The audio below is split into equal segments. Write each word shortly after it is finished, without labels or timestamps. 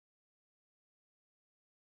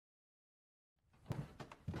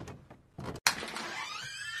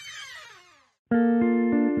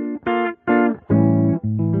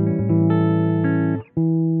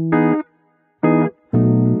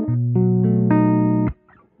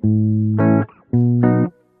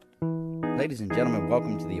Ladies and gentlemen,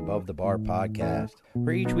 welcome to the Above the Bar podcast,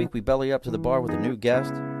 where each week we belly up to the bar with a new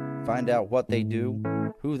guest, find out what they do,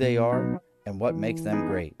 who they are, and what makes them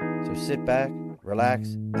great. So sit back,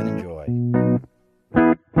 relax, and enjoy.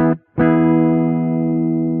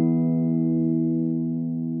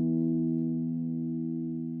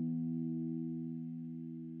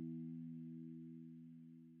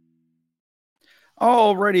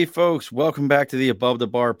 Alrighty, folks, welcome back to the Above the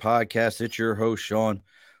Bar podcast. It's your host, Sean.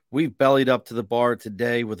 We've bellied up to the bar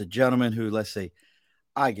today with a gentleman who, let's say,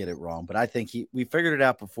 I get it wrong, but I think we figured it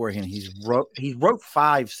out beforehand. He wrote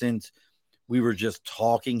 5 since we were just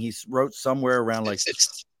talking. He wrote somewhere around like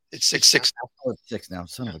it's 6 now. Oh, it's 6 now.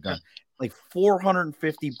 Son of a gun. Like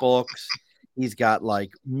 450 books. He's got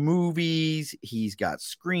like movies. He's got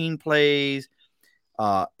screenplays.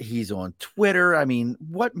 He's on Twitter. I mean,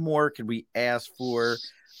 what more could we ask for?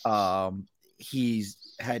 He's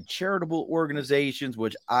had charitable organizations,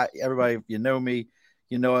 which everybody, if you know me,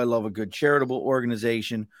 you know I love a good charitable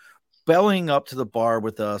organization. Bellying up to the bar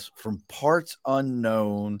with us from parts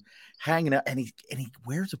unknown, hanging out, and he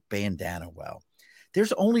wears a bandana well.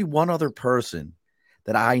 There's only one other person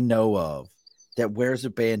that I know of that wears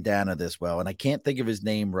a bandana this well, and I can't think of his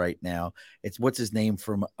name right now. It's what's his name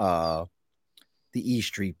from the E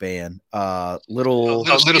Street Band, Little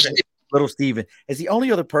Steven is the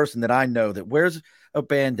only other person that I know that wears a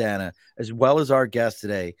bandana as well as our guest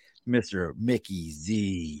today, Mr. Mickey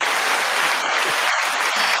Z.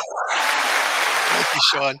 Thank you,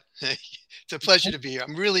 Sean. It's a pleasure to be here.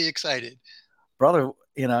 I'm really excited. Brother,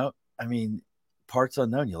 I mean, parts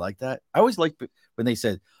unknown. You like that? I always like when they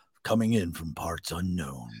said, coming in from parts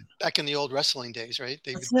unknown. Back in the old wrestling days, right?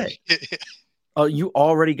 You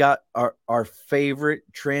already got our favorite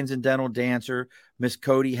transcendental dancer, Miss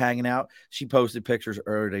Cody, hanging out. She posted pictures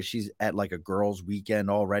earlier today. She's at like a girls'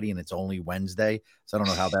 weekend already, and it's only Wednesday, so I don't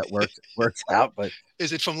know how that works out. But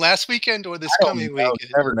is it from last weekend or this coming weekend? You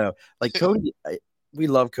never know. Like Cody, we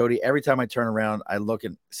love Cody. Every time I turn around, I look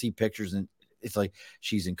and see pictures, and it's like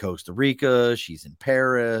she's in Costa Rica, she's in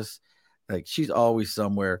Paris, like she's always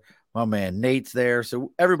somewhere. My man Nate's there,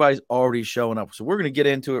 so everybody's already showing up. So we're gonna get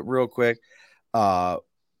into it real quick.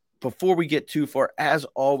 Before we get too far, as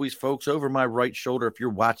always, folks, over my right shoulder, if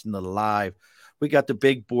you're watching the live, we got the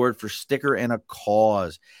big board for sticker and a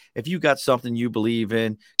cause. If you got something you believe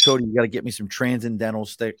in, Cody, you got to get me some transcendental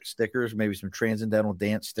stickers, maybe some transcendental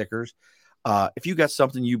dance stickers. If you got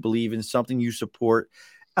something you believe in, something you support,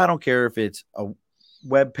 I don't care if it's a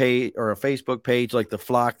web page or a Facebook page like the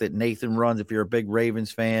Flock that Nathan runs. If you're a big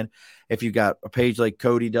Ravens fan, if you got a page like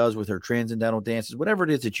Cody does with her transcendental dances, whatever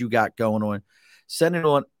it is that you got going on, send it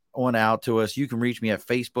on out to us. You can reach me at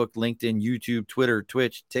Facebook, LinkedIn, YouTube, Twitter,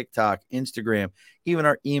 Twitch, TikTok, Instagram, even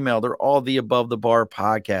our email. They're all the Above the Bar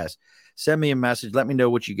podcast. Send me a message. Let me know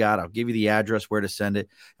what you got. I'll give you the address where to send it,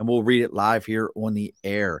 and we'll read it live here on the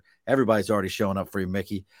air. Everybody's already showing up for you,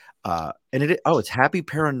 Mickey. It's Happy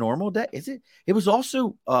Paranormal Day. Is it? It was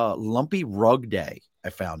also Lumpy Rug Day. I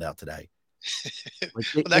found out today. Well,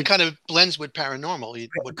 that kind of blends with paranormal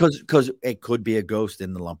because it could be a ghost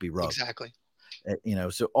in the lumpy rug. Exactly.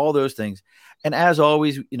 So all those things. And as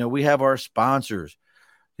always, we have our sponsors.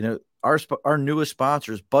 Our newest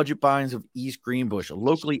sponsors, Budget Blinds of East Greenbush, a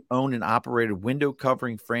locally owned and operated window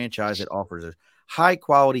covering franchise that offers a high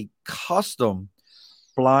quality custom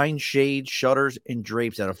blind shades, shutters, and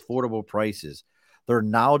drapes at affordable prices. Their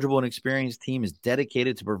knowledgeable and experienced team is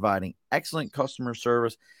dedicated to providing excellent customer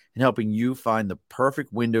service and helping you find the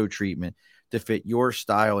perfect window treatment to fit your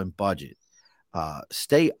style and budget.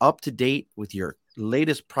 Stay up to date with your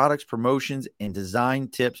latest products, promotions, and design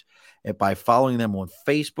tips by following them on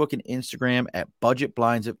Facebook and Instagram at Budget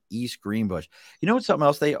Blinds of East Greenbush. You know what's something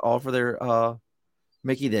else they offer there,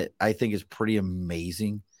 Mickey, that I think is pretty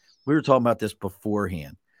amazing? We were talking about this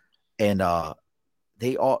beforehand, and do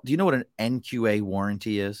you know what an NQA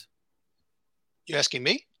warranty is? You asking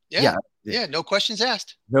me? Yeah. No questions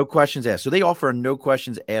asked. No questions asked. So they offer a no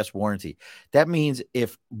questions asked warranty. That means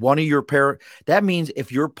if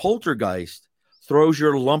if your poltergeist throws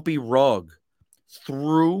your lumpy rug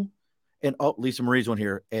through, and Lisa Marie's on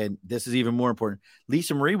here, and this is even more important.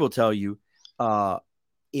 Lisa Marie will tell you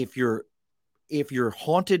if your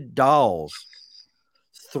haunted dolls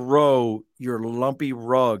throw your lumpy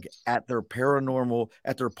rug at their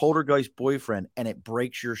poltergeist boyfriend and it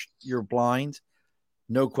breaks your blinds,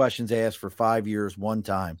 no questions asked for 5 years, one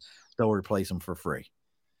time. They'll replace them for free.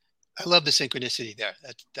 I love the synchronicity there.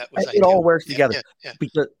 That was it all works together. Yeah.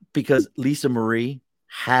 Because Lisa Marie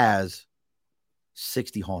has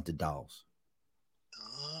 60 haunted dolls.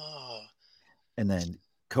 Oh. And then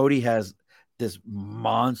Cody has this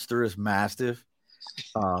monstrous mastiff.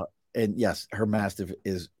 And yes, her Mastiff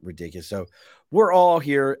is ridiculous. So we're all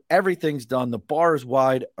here. Everything's done. The bar is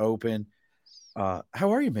wide open. How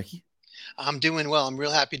are you, Mickey? I'm doing well. I'm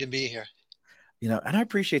real happy to be here. And I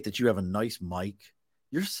appreciate that you have a nice mic.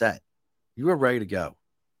 You're set. You are ready to go.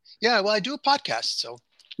 Yeah, well, I do a podcast, so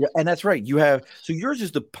Yeah, and that's right. So yours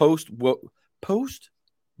is the post woke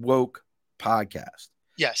podcast.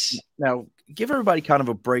 yes. Now, give everybody kind of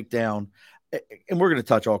a breakdown, and we're going to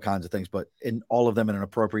touch all kinds of things, but in all of them in an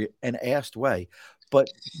appropriate and asked way. But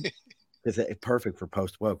it's perfect for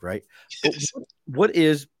post woke, right? But what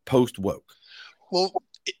is post woke? Well,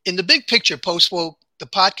 in the big picture, Post Woke, the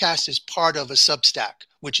podcast is part of a Substack,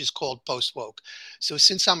 which is called Post Woke. So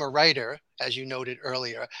since I'm a writer, as you noted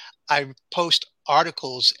earlier, I post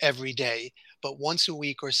articles every day, but once a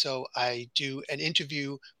week or so, I do an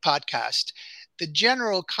interview podcast. The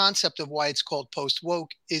general concept of why it's called Post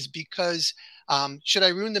Woke is because, should I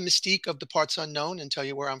ruin the mystique of the parts unknown and tell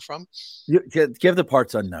you where I'm from? Give the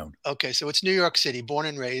parts unknown. Okay, so it's New York City, born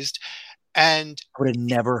and raised. And I would have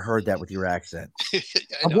never heard that with your accent.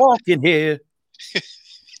 I'm know. walking here.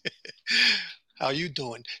 How you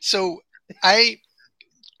doing? So I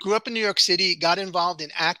grew up in New York City, got involved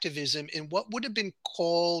in activism in what would have been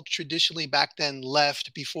called traditionally back then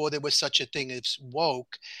left before there was such a thing as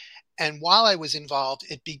woke. And while I was involved,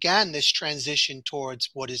 it began this transition towards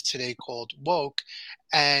what is today called woke.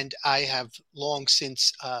 And I have long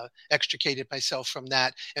since extricated myself from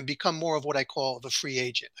that and become more of what I call the free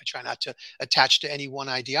agent. I try not to attach to any one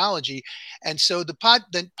ideology. And so the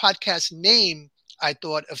podcast name, I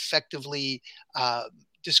thought effectively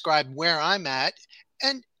described where I'm at.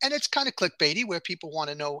 And it's kind of clickbaity where people want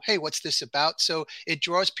to know, hey, what's this about? So it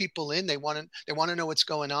draws people in. They want to know what's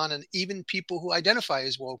going on, and even people who identify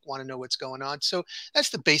as woke want to know what's going on. So that's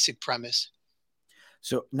the basic premise.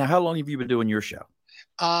 So now, how long have you been doing your show?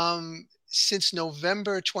 Since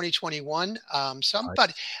November 2021. So I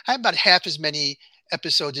have about half as many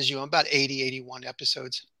episodes as you. I'm about 80, 81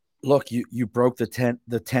 episodes. Look, you broke the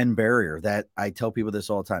 10 barrier. That I tell people this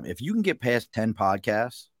all the time. If you can get past 10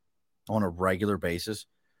 podcasts on a regular basis,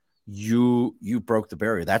 you broke the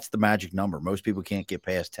barrier. That's the magic number. Most people can't get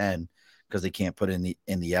past 10 because they can't put in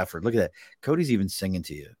the effort. Look at that. Cody's even singing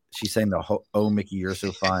to you. She's saying oh, Mickey, you're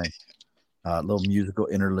so fine. Little musical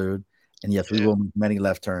interlude. And yes, we will make many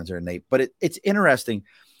left turns there, Nate. But it's interesting.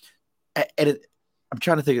 And I'm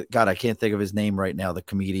trying to think. God, I can't think of his name right now. The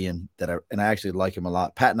comedian I actually like him a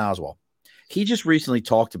lot, Patton Oswalt. He just recently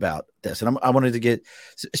talked about this, and I wanted to get,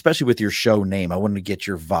 especially with your show name, I wanted to get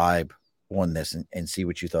your vibe on this and see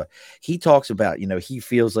what you thought. He talks about, he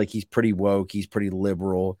feels like he's pretty woke, he's pretty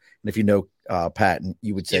liberal, and if you know Patton,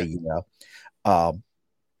 you would say,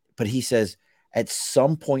 but he says at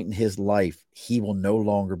some point in his life, he will no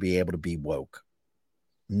longer be able to be woke.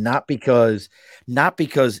 Not because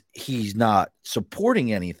he's not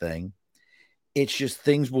supporting anything. It's just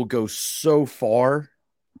things will go so far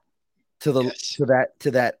to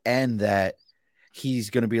that end that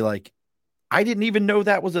he's going to be like, I didn't even know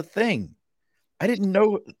that was a thing. I didn't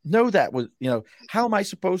know that was, how am I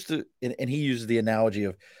supposed to? And he uses the analogy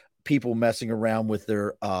of people messing around with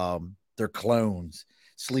their clones,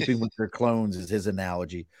 sleeping with their clones is his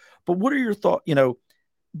analogy. But what are your thoughts?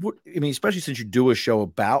 Especially since you do a show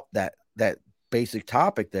about that basic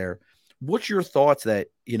topic there, what's your thoughts that,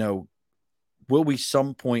 will we at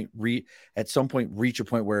some point reach a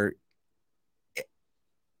point where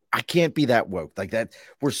I can't be that woke like that?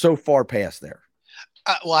 We're so far past there.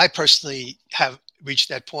 Well, I personally have reached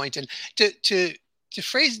that point, and to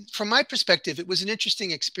phrase from my perspective, it was an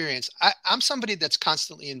interesting experience. I'm somebody that's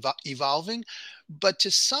constantly evolving, but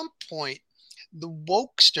to some point, the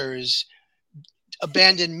wokesters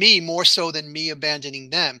abandon me more so than me abandoning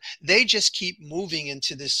them. They just keep moving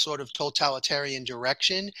into this sort of totalitarian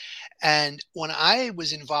direction. And when I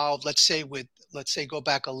was involved, let's say go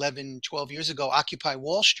back 11, 12 years ago, Occupy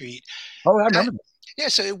Wall Street. Oh, I remember. Yeah.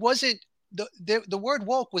 So it wasn't, the word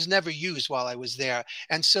woke was never used while I was there.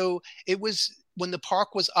 And so it was when the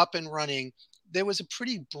park was up and running, there was a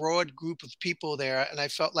pretty broad group of people there. And I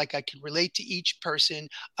felt like I could relate to each person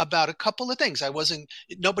about a couple of things.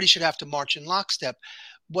 Nobody should have to march in lockstep.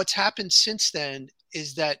 What's happened since then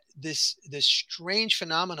is that this strange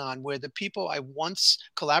phenomenon where the people I once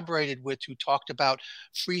collaborated with who talked about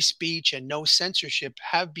free speech and no censorship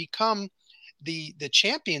have become the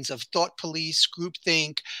champions of thought police,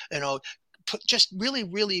 groupthink, just really,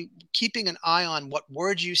 really keeping an eye on what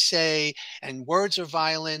words you say, and words are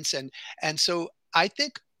violence. And so I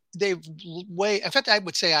think they've way, in fact, I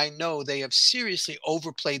would say I know they have seriously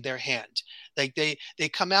overplayed their hand. Like they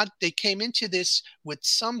came into this with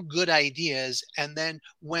some good ideas and then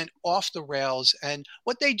went off the rails. And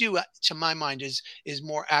what they do, to my mind, is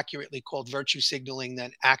more accurately called virtue signaling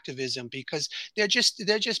than activism, because they're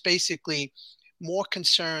just basically more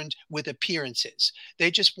concerned with appearances.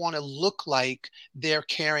 They just want to look like they're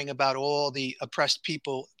caring about all the oppressed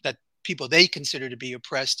people, that people they consider to be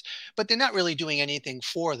oppressed, but they're not really doing anything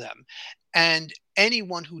for them. And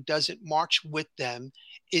anyone who doesn't march with them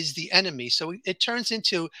is the enemy. So it turns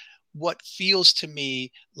into what feels to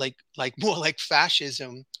me like more like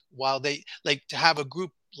fascism, while they like to have a group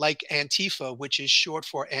like Antifa, which is short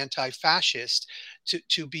for anti-fascist,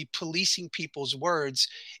 to be policing people's words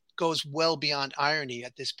goes well beyond irony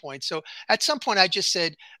at this point. So at some point I just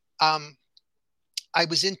said, um, I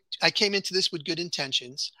came into this with good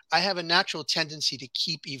intentions. I have a natural tendency to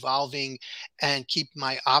keep evolving and keep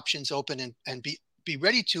my options open, and be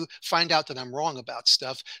ready to find out that I'm wrong about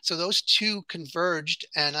stuff. So those two converged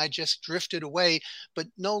and I just drifted away, but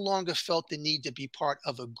no longer felt the need to be part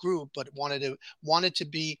of a group, but wanted to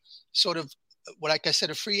be sort of what, like I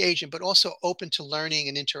said, a free agent, but also open to learning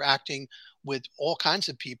and interacting with all kinds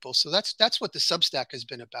of people. So that's what the Substack has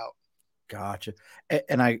been about. Gotcha.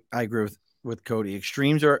 And I agree with Cody.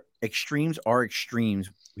 Extremes are extremes.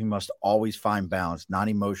 We must always find balance,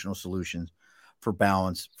 non-emotional solutions for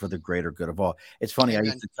balance for the greater good of all. It's funny.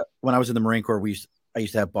 Amen. When I was in the Marine Corps, I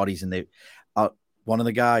used to have buddies, and one of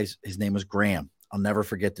the guys, his name was Graham. I'll never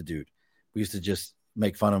forget the dude. We used to just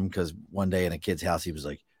make fun of him because one day in a kid's house, he was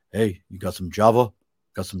like, "Hey, you got some Java?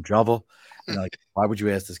 Got some Java?" And like, why would you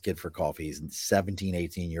ask this kid for coffee? He's 17,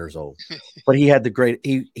 18 years old. But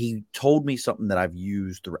he told me something that I've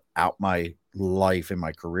used throughout my life and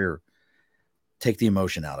my career. Take the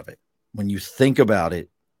emotion out of it. When you think about it,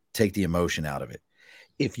 take the emotion out of it.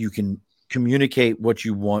 If you can communicate what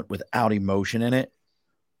you want without emotion in it,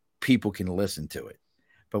 people can listen to it.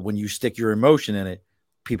 But when you stick your emotion in it,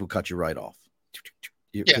 people cut you right off.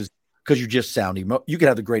 Yeah. Because you just sound you could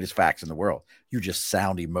have the greatest facts in the world. You just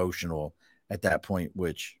sound emotional at that point,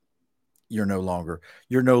 which you're no longer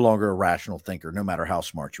a rational thinker, no matter how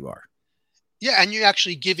smart you are. Yeah, and you're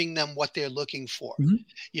actually giving them what they're looking for. Mhm.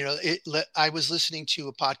 I was listening to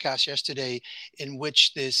a podcast yesterday in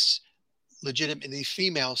which this legitimately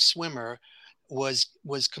female swimmer was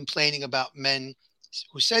complaining about men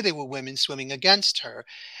who say they were women swimming against her,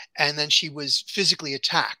 and then she was physically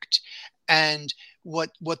attacked. And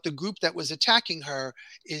what the group that was attacking her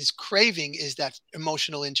is craving is that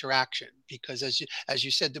emotional interaction, because as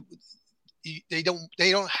you said, they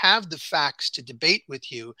don't have the facts to debate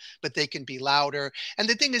with you, but they can be louder. And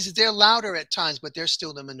the thing is they're louder at times, but they're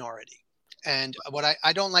still the minority. And what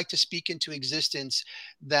I don't like to speak into existence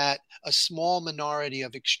that a small minority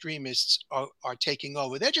of extremists are taking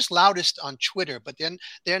over. They're just loudest on Twitter, but then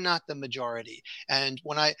they're not the majority. And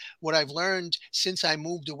what I've learned since I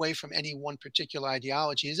moved away from any one particular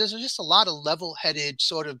ideology is there's just a lot of level-headed,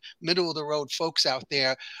 sort of middle of the road folks out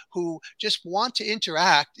there who just want to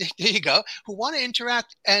interact. There you go, who want to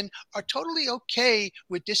interact and are totally okay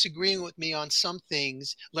with disagreeing with me on some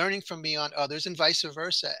things, learning from me on others, and vice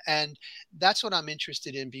versa. And that's what I'm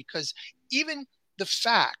interested in, because even the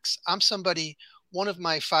facts, I'm somebody, one of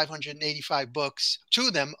my 585 books, two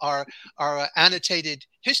of them are annotated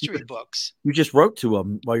history books. You just wrote to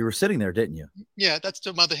them while you were sitting there, didn't you? Yeah, that's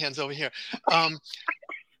the mother hands over here. Um,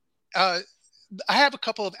 uh, I have a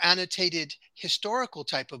couple of annotated historical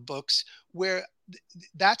type of books where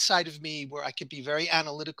that side of me, where I could be very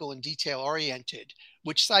analytical and detail oriented.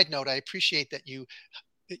 Which, side note, I appreciate that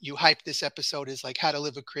you hype this episode as like how to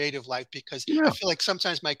live a creative life, because I Yeah. feel like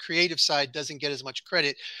sometimes my creative side doesn't get as much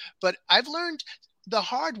credit. But I've learned the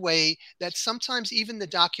hard way that sometimes even the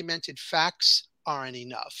documented facts aren't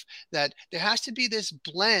enough, that there has to be this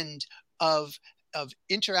blend of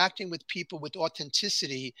interacting with people with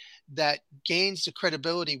authenticity that gains the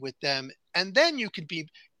credibility with them, and then you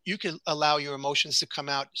could allow your emotions to come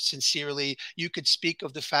out sincerely. You could speak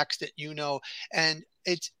of the facts that you know. And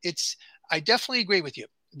it's I definitely agree with you.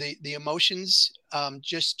 The emotions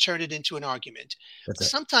just turn it into an argument. That's it.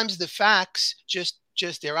 Sometimes the facts just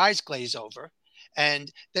their eyes glaze over,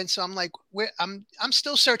 and then so I'm like, I'm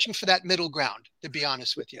still searching for that middle ground, to be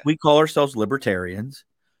honest with you. We call ourselves libertarians.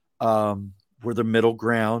 We're the middle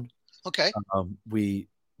ground. Okay. We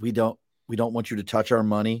we don't we don't want you to touch our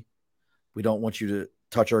money. We don't want you to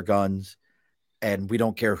touch our guns, and we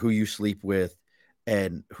don't care who you sleep with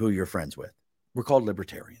and who you're friends with. We're called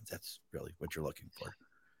libertarians. That's really what you're looking for.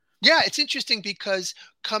 Yeah, it's interesting because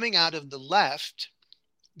coming out of the left,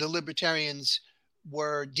 the libertarians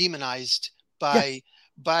were demonized Yeah. by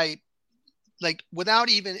by like without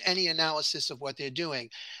even any analysis of what they're doing.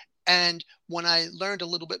 And when I learned a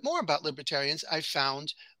little bit more about libertarians, I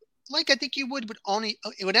found, like I think you would with only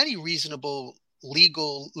with any reasonable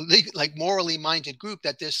like morally minded group,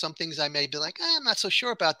 that there's some things I may be like, I'm not so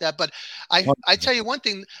sure about that. But I tell you one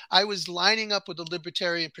thing, I was lining up with the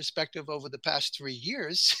libertarian perspective over the past 3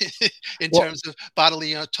 years in Well, terms of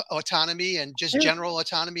bodily autonomy and just here- general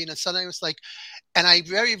autonomy. And suddenly it was like, and I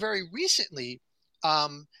very, very recently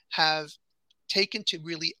have taken to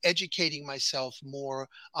really educating myself more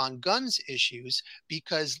on guns issues,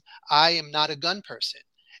 because I am not a gun person.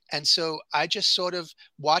 And so I just sort of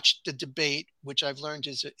watched the debate, which I've learned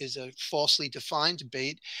is a falsely defined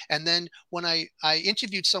debate. And then when I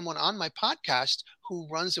interviewed someone on my podcast who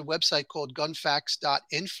runs a website called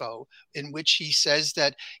gunfacts.info, in which he says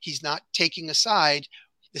that he's not taking a side.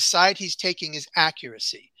 The side he's taking is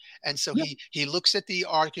accuracy. And so yeah. he looks at the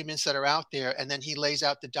arguments that are out there, and then he lays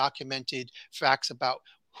out the documented facts about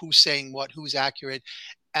who's saying what, who's accurate.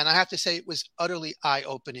 And I have to say, it was utterly eye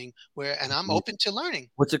opening. And I'm open to learning.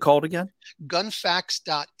 What's it called again?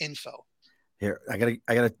 Gunfacts.info. Here, I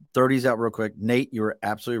gotta throw these out real quick. Nate, you were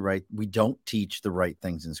absolutely right. We don't teach the right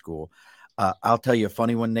things in school. I'll tell you a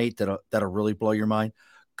funny one, Nate, that'll really blow your mind.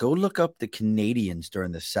 Go look up the Canadians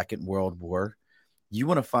during the Second World War. You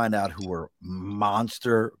want to find out who were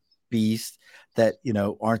monster beasts that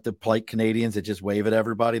aren't the polite Canadians that just wave at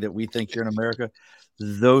everybody that we think here in America.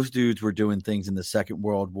 Those dudes were doing things in the Second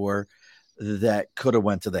World War that could have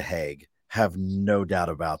went to the Hague. Have no doubt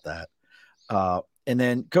about that. And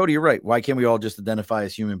then Cody, you're right. Why can't we all just identify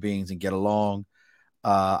as human beings and get along?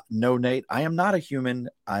 No, Nate, I am not a human.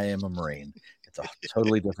 I am a Marine. It's a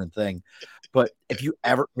totally different thing. But if you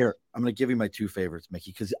ever here, I'm going to give you my two favorites,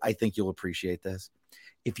 Mickey, because I think you'll appreciate this.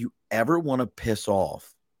 If you ever want to piss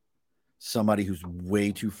off somebody who's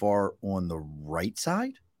way too far on the right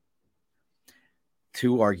side,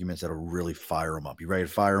 two arguments that'll really fire them up. You ready to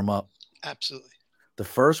fire them up? Absolutely. The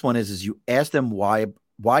first one is you ask them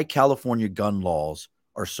why California gun laws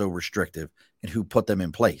are so restrictive and who put them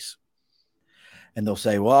in place. And they'll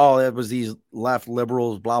say, well, it was these left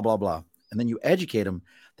liberals, blah, blah, blah. And then you educate them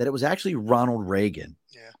that it was actually Ronald Reagan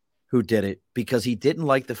who did it, because he didn't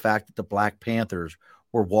like the fact that the Black Panthers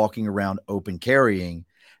were walking around open carrying,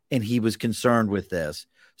 and he was concerned with this.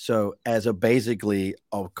 So as basically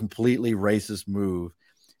a completely racist move,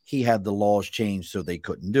 he had the laws changed so they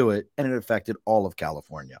couldn't do it, and it affected all of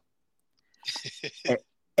California.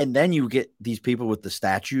 And then you get these people with the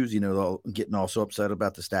statues, getting also upset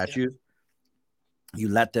about the statues. Yeah. You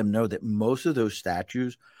let them know that most of those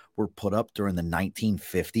statues were put up during the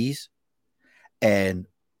 1950s and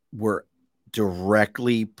were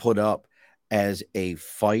directly put up as a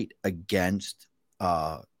fight against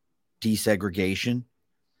desegregation.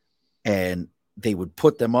 And they would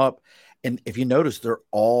put them up. And if you notice, they're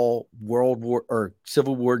all World War or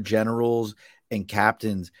Civil War generals and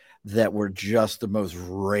captains that were just the most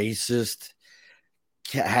racist.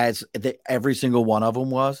 Every single one of them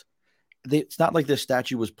was. It's not like this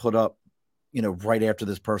statue was put up, right after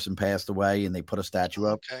this person passed away, and they put a statue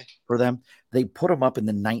up for them. They put them up in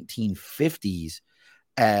the 1950s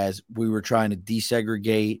as we were trying to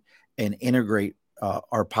desegregate and integrate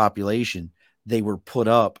our population. They were put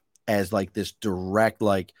up as like this direct,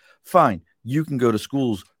 like, fine, you can go to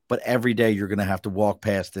schools, but every day you're going to have to walk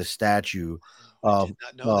past this statue of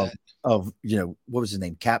what was his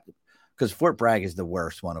name? Because Fort Bragg is the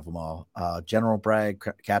worst one of them all. General Bragg,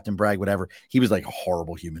 Captain Bragg, whatever. He was like a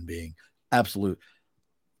horrible human being. Absolute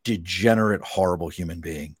degenerate, horrible human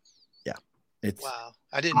being. Yeah. Wow.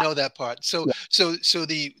 I didn't know that part. So in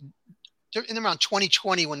around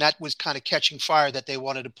 2020, when that was kind of catching fire, that they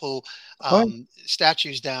wanted to pull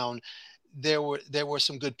statues down, there were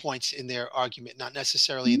some good points in their argument, not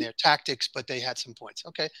necessarily in their tactics, but they had some points.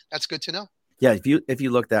 Okay. That's good to know. Yeah. If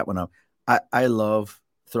you look that one up, I love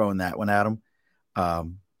throwing that one at them. I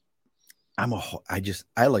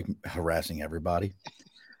like harassing everybody,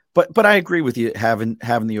 but I agree with you having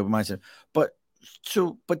the open mindset. But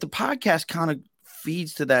the podcast kind of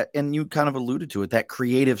feeds to that, and you kind of alluded to it, that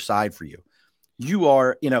creative side for you. You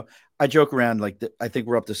are, I joke around like I think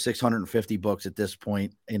we're up to 650 books at this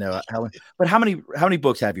point, but how many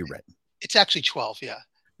books have you written? It's actually 12. Yeah.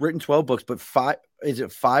 Written 12 books, but five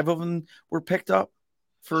of them were picked up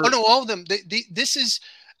for? Oh no, all of them.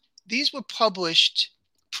 These were published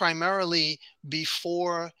primarily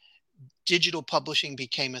before digital publishing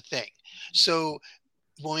became a thing. So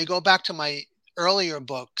when we go back to my earlier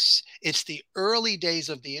books, it's the early days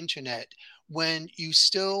of the internet when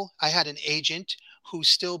I had an agent who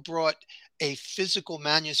still brought a physical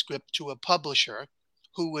manuscript to a publisher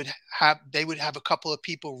who would they would have a couple of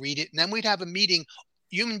people read it, and then we'd have a meeting,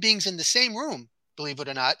 human beings in the same room, believe it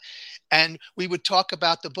or not, and we would talk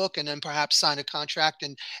about the book and then perhaps sign a contract,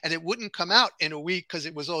 and it wouldn't come out in a week because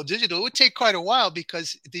it was all digital. It would take quite a while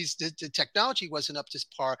because the technology wasn't up to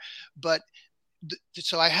par. But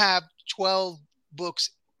so I have 12 books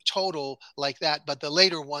total like that, but the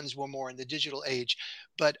later ones were more in the digital age.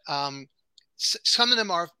 But some of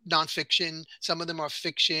them are nonfiction, some of them are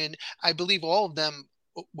fiction. I believe all of them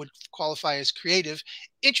would qualify as creative.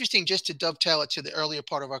 Interesting, just to dovetail it to the earlier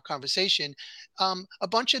part of our conversation. A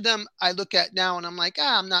bunch of them I look at now and I'm like,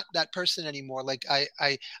 I'm not that person anymore. Like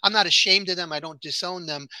I'm not ashamed of them. I don't disown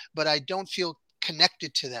them, but I don't feel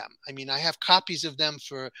connected to them. I mean, I have copies of them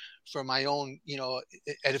for my own,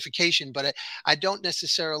 edification, but I don't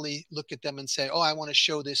necessarily look at them and say, oh, I want to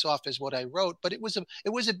show this off as what I wrote. But it was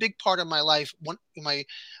a big part of my life.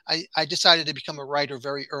 I decided to become a writer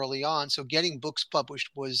very early on, so getting books published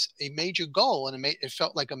was a major goal, and it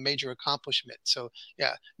felt like a major accomplishment. So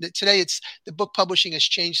yeah, today it's the book publishing has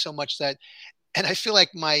changed so much that, and I feel like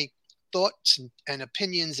my thoughts and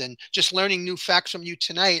opinions and just learning new facts from you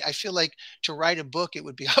tonight, I feel like to write a book, it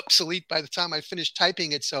would be obsolete by the time I finish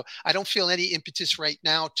typing it. So I don't feel any impetus right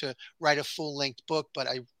now to write a full length book, but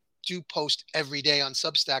I do post every day on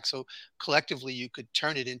Substack. So collectively, you could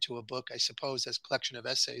turn it into a book, I suppose, as a collection of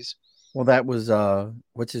essays. Well, that was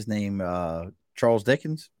what's his name? Charles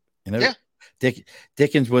Dickens. You know, Yeah.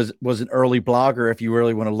 Dickens was an early blogger. If you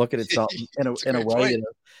really want to look at it in a way,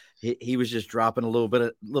 he was just dropping a little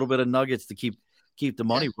bit of nuggets to keep the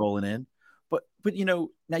money rolling in. But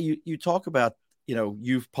now you talk about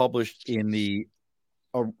you've published in the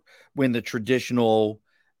when the traditional,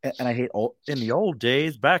 and I hate in the old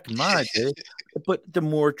days, back in my day, but the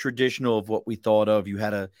more traditional of what we thought of, you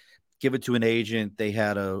had to give it to an agent, they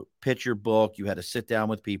had to pitch your book, you had to sit down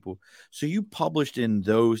with people. So you published in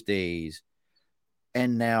those days,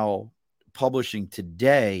 and now publishing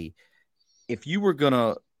today. If you were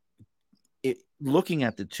gonna looking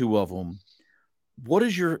at the two of them, what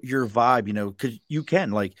is your vibe? Because you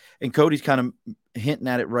can and Cody's kind of hinting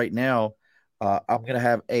at it right now. I'm gonna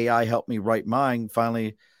have AI help me write mine.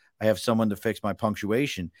 Finally, I have someone to fix my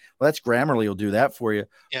punctuation. Well, that's Grammarly will do that for you.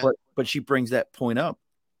 Yeah. But she brings that point up.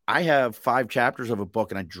 I have 5 chapters of a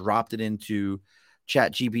book and I dropped it into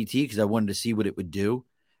Chat GPT because I wanted to see what it would do,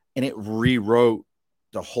 and it rewrote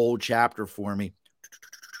the whole chapter for me.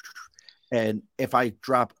 And if I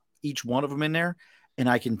drop each one of them in there and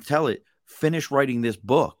I can tell it, finish writing this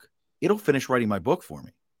book, it'll finish writing my book for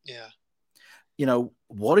me. Yeah.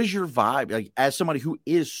 What is your vibe? Like, as somebody who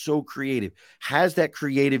is so creative, has that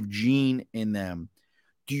creative gene in them,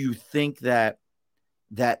 do you think that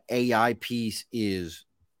AI piece is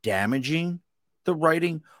damaging the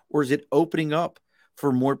writing, or is it opening up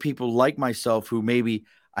for more people like myself who maybe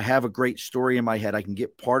I have a great story in my head, I can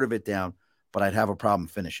get part of it down, but I'd have a problem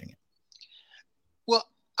finishing it? Well,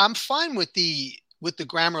 I'm fine with the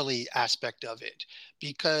Grammarly aspect of it,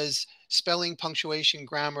 because spelling, punctuation,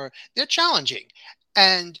 grammar, they're challenging.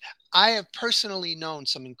 And I have personally known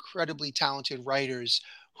some incredibly talented writers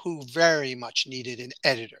who very much needed an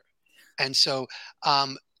editor. And so,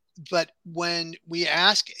 but when we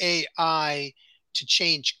ask AI to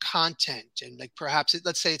change content, and like perhaps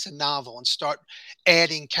let's say it's a novel, and start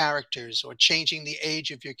adding characters or changing the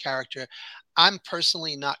age of your character, I'm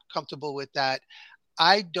personally not comfortable with that.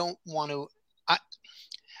 I don't want to.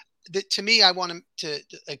 To me, I want to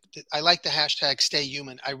like. I like the hashtag Stay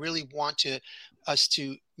Human. I really want us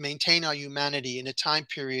to maintain our humanity in a time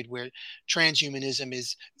period where transhumanism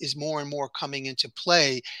is more and more coming into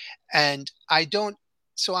play, and I don't.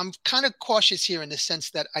 So I'm kind of cautious here in the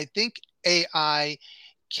sense that I think AI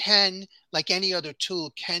can, like any other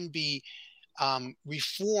tool, can be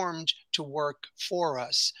reformed to work for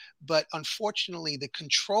us. But unfortunately, the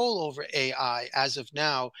control over AI as of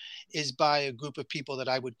now is by a group of people that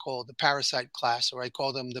I would call the parasite class, or I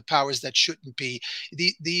call them the powers that shouldn't be.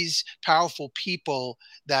 These powerful people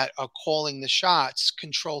that are calling the shots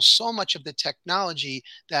control so much of the technology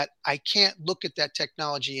that I can't look at that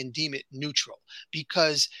technology and deem it neutral,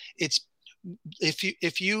 because it's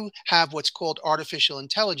if you have what's called artificial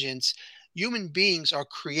intelligence, human beings are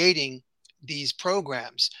creating these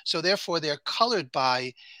programs. So therefore, they're colored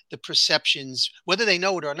by the perceptions, whether they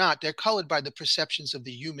know it or not, they're colored by the perceptions of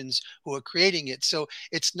the humans who are creating it. So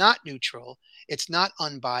it's not neutral, it's not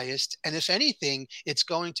unbiased. And if anything, it's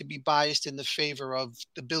going to be biased in the favor of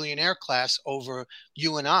the billionaire class over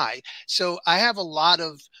you and I. So I have a lot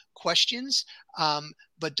of questions.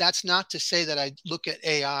 But that's not to say that I look at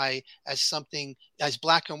AI as something as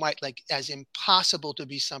black and white, like as impossible to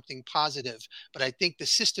be something positive. But I think the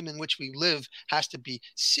system in which we live has to be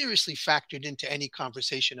seriously factored into any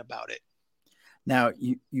conversation about it. Now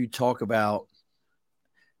you talk about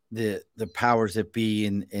the powers that be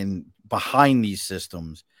in behind these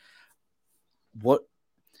systems. What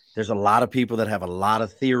There's a lot of people that have a lot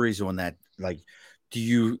of theories on that. Like, do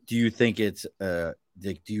you think it's do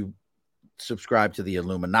you subscribe to the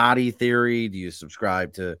Illuminati theory? Do you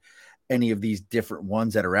subscribe to any of these different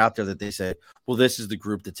ones that are out there that they say, well, this is the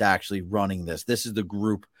group that's actually running this. This is the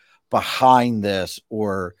group behind this.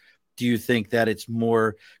 Or do you think that it's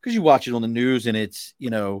more because you watch it on the news and it's,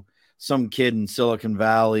 some kid in Silicon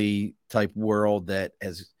Valley type world that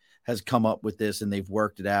has come up with this and they've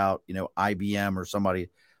worked it out, IBM or somebody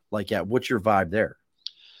like that. What's your vibe there?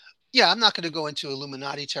 Yeah, I'm not going to go into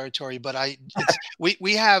Illuminati territory, but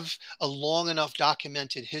we have a long enough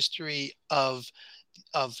documented history of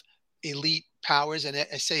elite powers, and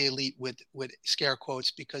I say elite with scare quotes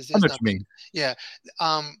because there's nothing. Yeah,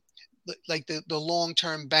 like the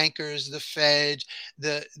long-term bankers, the Fed,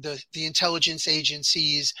 the intelligence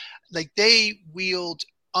agencies, like they wield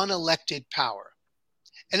unelected power,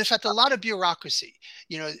 and in fact, a lot of bureaucracy.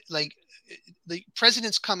 Like the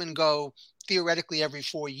presidents come and go theoretically every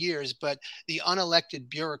 4 years, but the unelected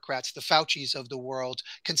bureaucrats, the Faucis of the world,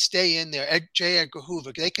 can stay in there. J. Edgar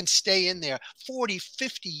Hoover, they can stay in there 40,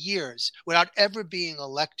 50 years without ever being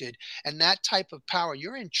elected. And that type of power,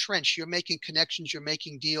 you're entrenched, you're making connections, you're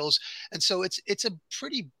making deals. And so it's a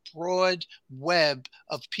pretty broad web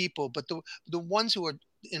of people. But the ones who are,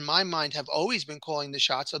 in my mind, have always been calling the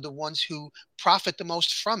shots are the ones who profit the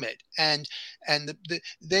most from it. And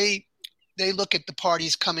they look at the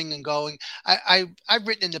parties coming and going. I've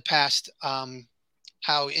written in the past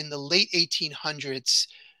how in the late 1800s,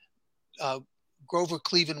 Grover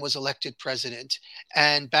Cleveland was elected president.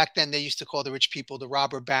 And back then they used to call the rich people the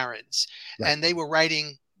robber barons. Right. And they were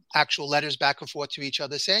writing actual letters back and forth to each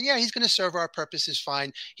other saying, yeah, he's going to serve our purposes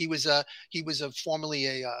fine. He was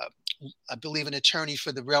formerly I believe an attorney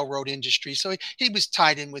for the railroad industry. So he was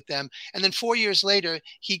tied in with them. And then 4 years later,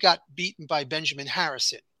 he got beaten by Benjamin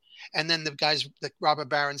Harrison. And then the robber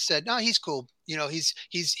baron said, no, he's cool.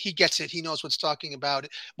 He gets it. He knows what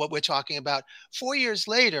we're talking about. 4 years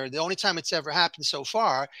later, the only time it's ever happened so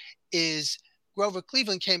far is Grover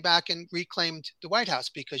Cleveland came back and reclaimed the White House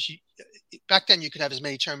because back then you could have as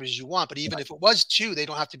many terms as you want, but even if it was 2, they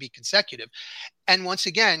don't have to be consecutive. And once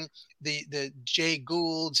again, the Jay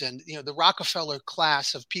Goulds and the Rockefeller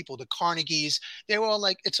class of people, the Carnegies, they were all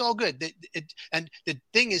like, it's all good. And the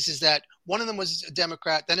thing is that one of them was a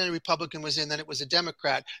Democrat, then a Republican was in, then it was a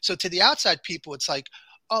Democrat. So to the outside people, it's like,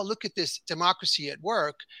 oh, look at this democracy at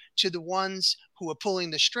work. To the ones who are pulling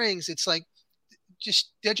the strings, it's like,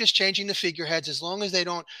 they're just changing the figureheads. As long as they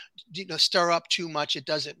don't stir up too much, it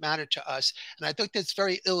doesn't matter to us. And I think that's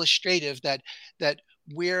very illustrative that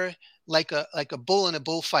we're like a bull in a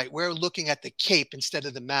bullfight. We're looking at the cape instead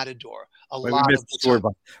of the matador.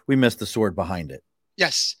 We missed the sword behind it.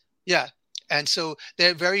 Yes. Yeah. And so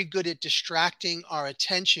they're very good at distracting our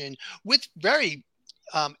attention with very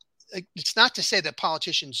it's not to say that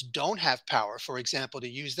politicians don't have power, for example, to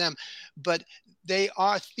use them, but they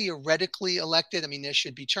are theoretically elected. I mean, there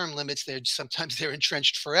should be term limits. Sometimes they're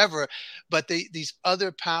entrenched forever, but these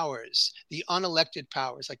other powers, the unelected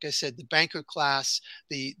powers, like I said, the banker class,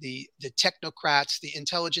 the technocrats, the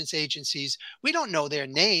intelligence agencies, we don't know their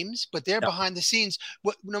names, but they're behind the scenes.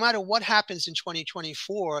 No matter what happens in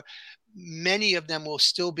 2024, many of them will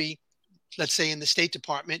still be, let's say, in the State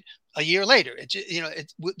Department a year later.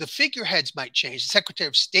 The figureheads might change. The Secretary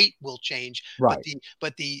of State will change, right?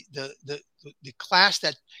 But the class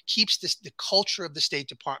that keeps the culture of the State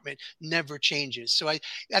Department never changes. So I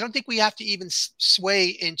don't think we have to even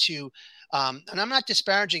sway into. And I'm not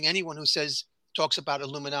disparaging anyone who talks about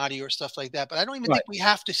Illuminati or stuff like that, but I don't even think we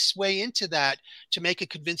have to sway into that to make a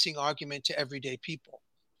convincing argument to everyday people.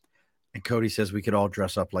 And Cody says we could all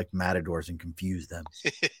dress up like matadors and confuse them.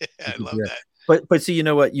 I love that. But see, you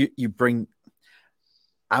know what? You bring.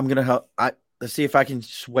 I'm gonna help. Let's see if I can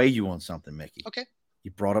sway you on something, Mickey. Okay.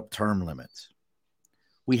 You brought up term limits.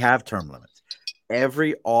 We have term limits.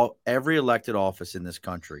 Every elected office in this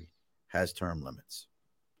country has term limits.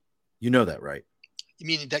 You know that, right? You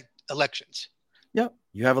mean that elections? Yep.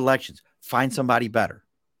 You have elections. Find somebody better.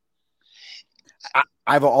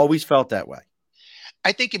 I've always felt that way.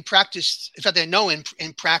 I think in practice, in fact, I know in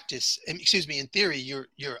practice, in theory, you're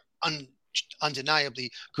undeniably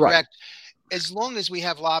correct. Right. As long as we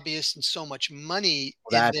have lobbyists and so much money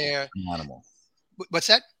in there. Animal. What's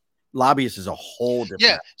that? lobbyists is a whole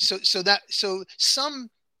Yeah. different.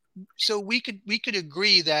 So we could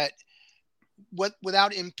agree that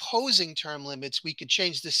without imposing term limits, we could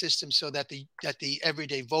change the system so that the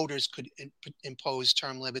everyday voters could impose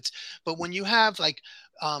term limits. But when you have like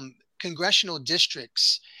congressional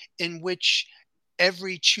districts in which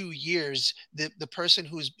every 2 years the person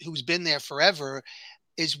who's been there forever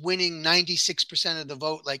is winning 96% of the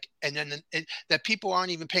vote, like, and then that people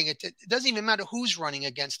aren't even paying it. It doesn't even matter who's running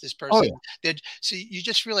against this Oh person. yeah, So you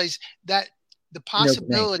just realize that the Notre Dame.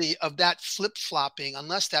 possibility of that flip-flopping,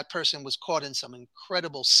 unless that person was caught in some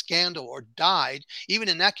incredible scandal or died, even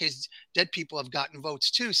in that case, dead people have gotten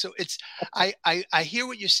votes too. So it's, I hear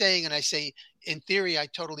what you're saying, and I say, in theory, I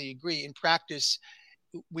totally agree. In practice,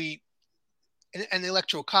 we, and the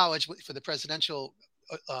electoral college for the presidential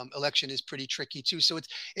election is pretty tricky too. So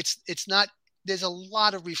it's not. There's a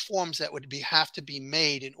lot of reforms that would have to be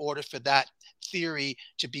made in order for that theory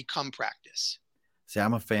to become practice. See,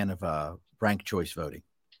 I'm a fan of ranked choice voting.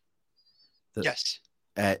 Yes.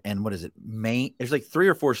 And what is it? Maine. There's like 3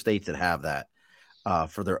 or 4 states that have that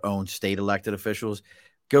for their own state elected officials.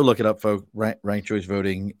 Go look it up, folks. Ranked choice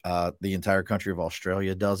voting. The entire country of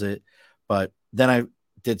Australia does it. But then I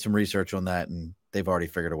did some research on that, and they've already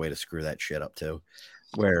figured a way to screw that shit up too,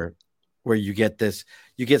 where you get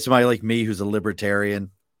somebody like me who's a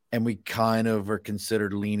libertarian, and we kind of are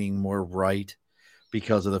considered leaning more right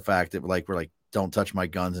because of the fact that we're like, don't touch my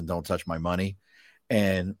guns and don't touch my money.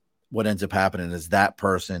 And what ends up happening is that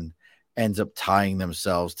person ends up tying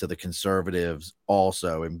themselves to the conservatives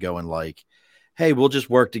also and going like, hey, we'll just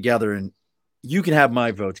work together and you can have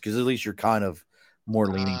my votes because at least you're kind of more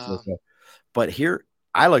leaning towards that. But here,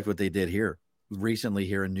 I liked what they did here recently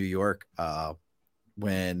here in New York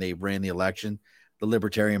when they ran the election. The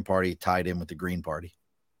Libertarian Party tied in with the Green Party.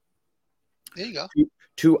 There you go.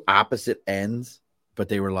 Two opposite ends, but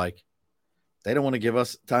they were like, they don't want to give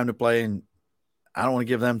us time to play, and I don't want to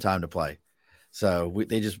give them time to play. So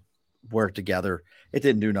they just worked together. It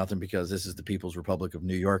didn't do nothing because this is the People's Republic of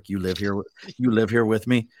New York. You live here. You live here with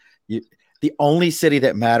me. The only city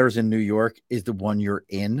that matters in New York is the one you're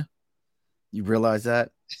in. You realize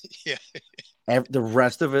that? Yeah. The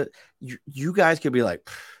rest of it, you guys could be like,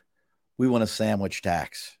 we want a sandwich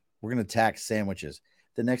tax. We're going to tax sandwiches.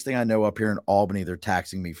 The next thing I know, up here in Albany, they're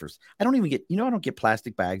taxing me for. I don't even get. I don't get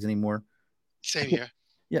plastic bags anymore. Same here.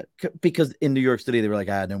 Yeah, because in New York City, they were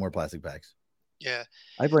like, no more plastic bags. Yeah.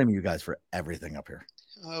 I blame you guys for everything up here.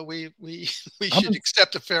 We should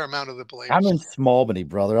accept a fair amount of the blame. I'm in Smallbany,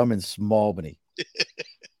 brother. I'm in Smallbany.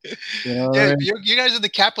 Yeah, you guys are the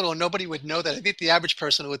capital, and nobody would know that. I think the average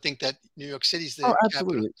person would think that New York City's the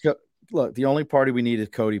absolutely. capital. Look, the only party we need is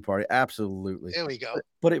Cody Party. Absolutely. There we go.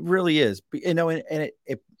 But it really is. And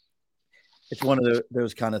it's one of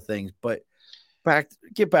those kind of things. But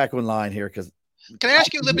get back online here because. Can I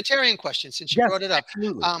ask you a libertarian question since you brought it up?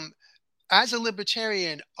 Absolutely. As a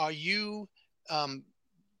libertarian, are you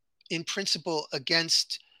in principle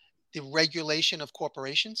against the regulation of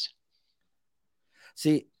corporations?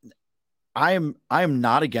 See, I am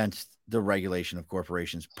not against the regulation of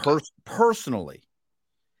corporations personally.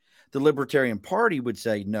 The Libertarian Party would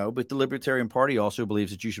say no, but the Libertarian Party also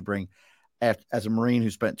believes that you should bring, as a Marine who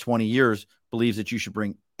spent 20 years, believes that you should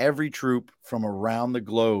bring every troop from around the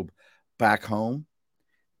globe back home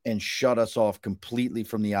and shut us off completely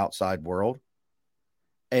from the outside world.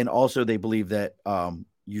 And also they believe that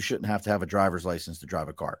you shouldn't have to have a driver's license to drive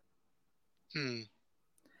a car.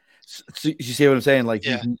 So you see what I'm saying? Like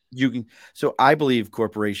you can. So I believe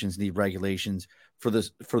corporations need regulations for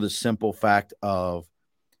the simple fact of,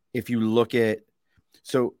 if you look at,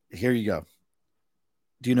 so here you go.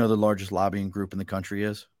 Do you know the largest lobbying group in the country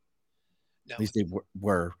is? No. At least they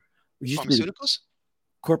were. Pharmaceuticals?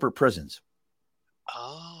 Corporate prisons.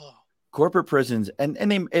 Oh. Corporate prisons, and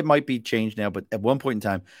it might be changed now, but at one point in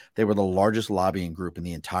time, they were the largest lobbying group in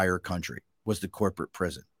the entire country, was the corporate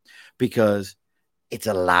prison, because it's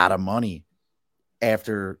a lot of money.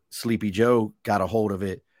 After Sleepy Joe got a hold of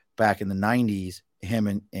it back in the 90s,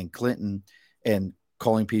 him and Clinton, and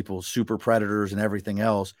calling people super predators and everything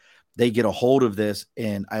else, they get a hold of this.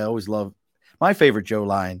 And I always love, my favorite Joe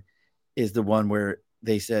line is the one where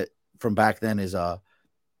they said from back then is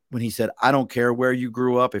when he said, I don't care where you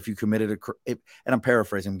grew up, if you committed and I'm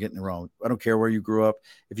paraphrasing, I'm getting it wrong. I don't care where you grew up.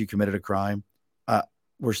 If you committed a crime,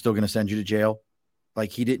 we're still going to send you to jail. Like,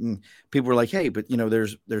 he didn't, people were like, hey, but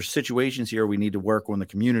there's situations here. We need to work on the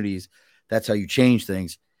communities. That's how you change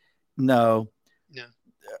things. No.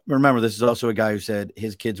 Remember, this is also a guy who said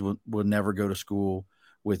his kids would never go to school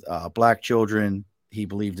with black children. He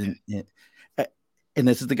believed in, and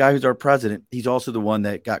this is the guy who's our president. He's also the one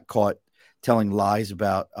that got caught telling lies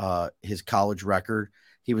about his college record.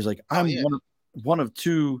 He was like, Oh I'm yeah. one of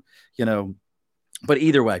two, you know, but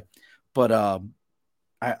either way, but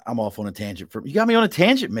I'm off on a tangent. You got me on a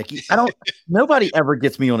tangent, Mickey. Nobody ever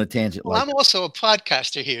gets me on a tangent Well, like I'm also a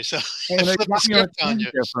podcaster here, so I and you flip the got me on a script on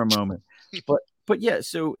tangent you. there for a moment. But yeah,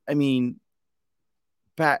 so I mean,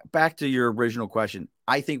 back to your original question.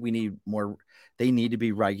 I think we need more. They need to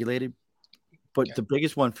be regulated, but Yeah. the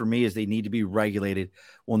biggest one for me is they need to be regulated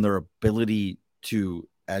on their ability to,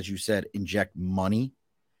 as you said, inject money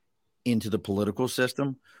into the political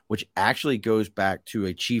system, which actually goes back to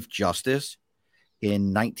a chief justice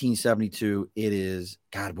in 1972. It is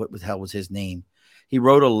God. What the hell was his name? He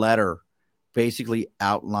wrote a letter basically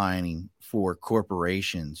outlining for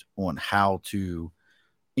corporations on how to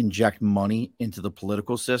inject money into the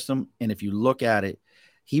political system. And if you look at it,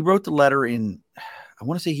 he wrote the letter in, I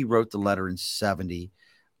want to say he wrote the letter in 70.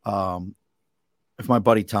 Um, if my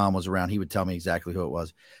buddy Tom was around, he would tell me exactly who it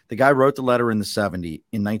was. The guy wrote the letter in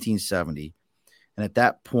 1970. And at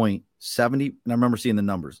that point, 70, and I remember seeing the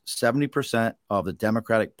numbers, 70% of the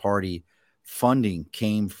Democratic Party funding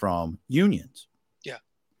came from unions. Yeah.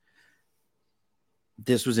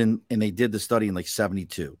 This was and they did the study in like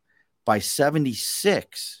 72. By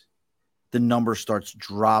 76, the number starts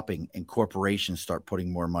dropping and corporations start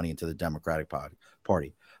putting more money into the Democratic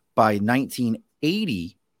Party. By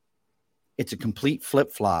 1980, it's a complete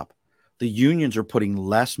flip flop. The unions are putting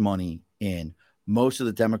less money in. Most of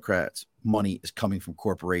the Democrats' money is coming from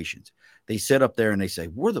corporations. They sit up there and they say,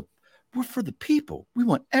 we're for the people. We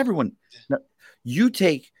want everyone. Now, you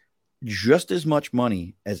take just as much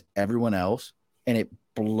money as everyone else, and it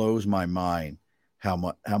blows my mind how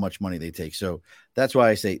much money they take. So that's why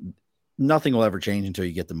I say nothing will ever change until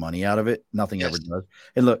you get the money out of it. Nothing ever does.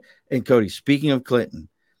 And look, and Cody, speaking of Clinton,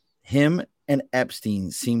 him and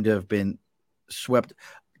Epstein seem to have been swept.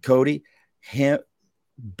 Cody,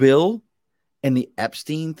 Bill, and the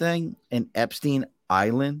Epstein thing and Epstein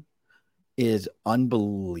Island is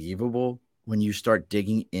unbelievable when you start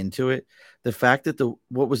digging into it. The fact that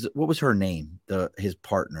what was her name? His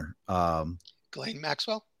partner, Ghislaine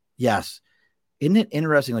Maxwell. Yes. Isn't it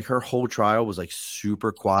interesting? Like her whole trial was like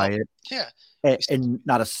super quiet. Oh, yeah. And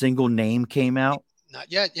not a single name came out.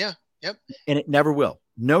 Not yet. Yeah. Yep. And it never will.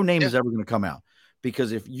 No name is Yeah. ever going to come out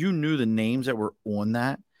because if you knew the names that were on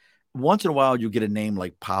that, once in a while you get a name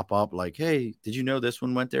like pop up like, hey, did you know this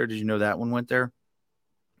one went there? Did you know that one went there?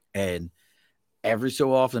 And every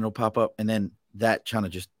so often it'll pop up and then that kind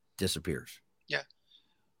of just disappears. Yeah.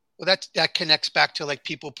 Well, that connects back to like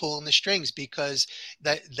people pulling the strings because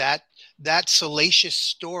that salacious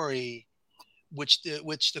story, which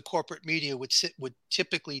the corporate media would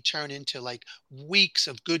typically turn into like weeks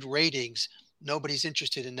of good ratings. Nobody's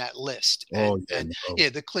interested in that list. And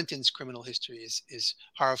the Clintons' criminal history is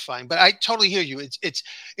horrifying. But I totally hear you.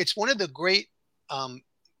 It's one of the great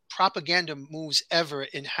propaganda moves ever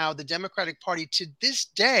in how the Democratic Party to this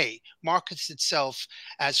day markets itself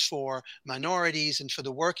as for minorities and for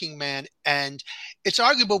the working man. And it's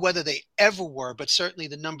arguable whether they ever were, but certainly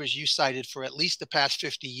the numbers you cited for at least the past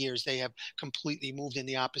 50 years, they have completely moved in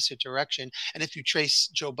the opposite direction. And if you trace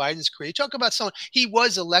Joe Biden's career, you talk about someone, he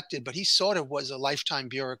was elected, but he sort of was a lifetime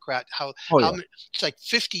bureaucrat. It's like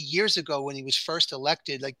 50 years ago when he was first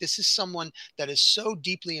elected, like this is someone that is so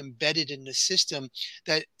deeply embedded in the system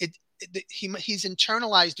that he's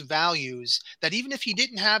internalized values that even if he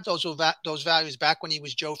didn't have those values back when he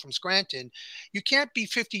was Joe from Scranton, you can't be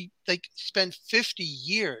spend 50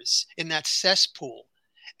 years in that cesspool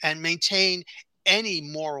and maintain any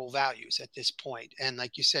moral values at this point. And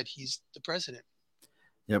like you said, he's the president.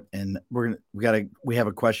 Yep. And we have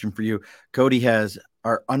a question for you. Cody has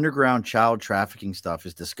our underground child trafficking stuff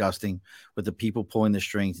is disgusting with the people pulling the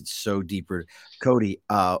strings. It's so deeper. Cody,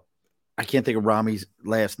 I can't think of Rami's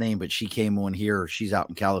last name, but she came on here. She's out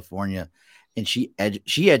in California, and she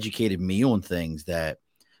educated me on things that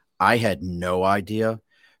I had no idea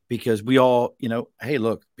because we all, hey,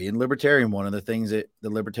 look, being libertarian, one of the things that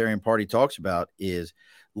the Libertarian Party talks about is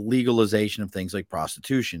legalization of things like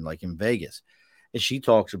prostitution, like in Vegas. And she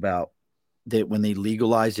talks about that when they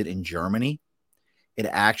legalized it in Germany, it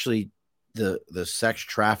actually, the sex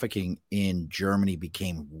trafficking in Germany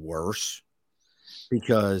became worse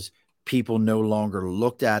because people no longer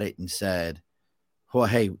looked at it and said, well,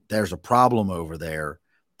 hey, there's a problem over there.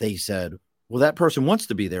 They said, well, that person wants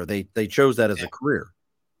to be there. They chose that as a career.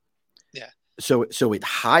 Yeah. So it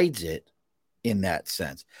hides it in that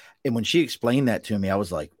sense. And when she explained that to me, I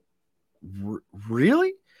was like,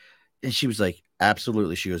 really? And she was like,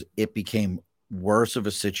 absolutely. She goes, it became worse of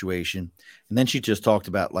a situation. And then she just talked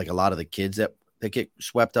about like a lot of the kids that get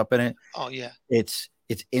swept up in it. Oh yeah. It's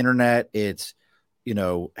it's internet, it's,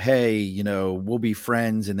 hey, we'll be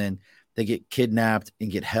friends, and then they get kidnapped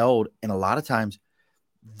and get held, and a lot of times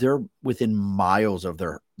they're within miles of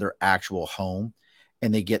their actual home,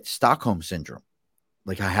 and they get Stockholm syndrome.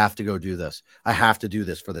 Like, I have to go do this. I have to do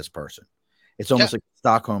this for this person. It's Yeah, almost like a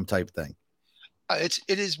Stockholm type thing. it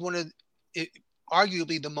is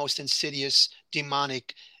arguably the most insidious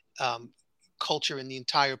demonic um, culture in the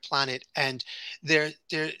entire planet, and they're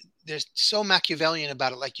so Machiavellian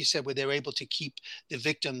about it, like you said, where they're able to keep the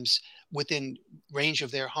victims within range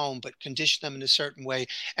of their home, but condition them in a certain way.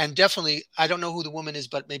 And definitely, I don't know who the woman is,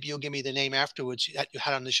 but maybe you'll give me the name afterwards that you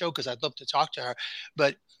had on the show, because I'd love to talk to her.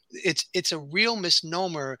 But it's a real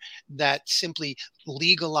misnomer that simply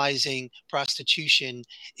legalizing prostitution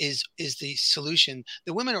is the solution.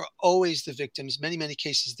 The women are always the victims. Many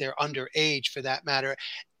cases they're underage, for that matter.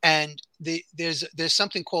 And there's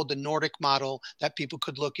something called the Nordic model that people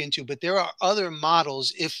could look into, but there are other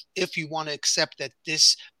models if you want to accept that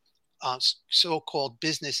this so-called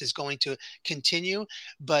business is going to continue.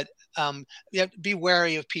 But you have to be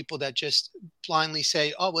wary of people that just blindly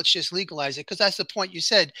say, "Oh, let's just legalize it," because that's the point you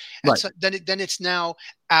said. And Right. so then it's now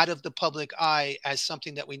out of the public eye as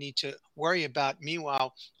something that we need to worry about.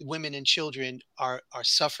 Meanwhile, women and children are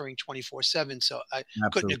suffering 24/7. So I couldn't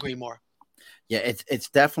Absolutely. agree more. Yeah, it's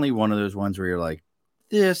definitely one of those ones where you're like,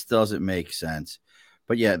 this doesn't make sense.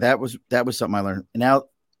 But yeah, that was something I learned. And now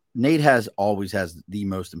Nate always has the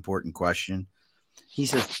most important question. He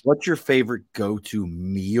says, "What's your favorite go-to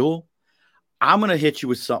meal?" I'm gonna hit you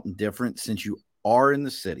with something different since you are in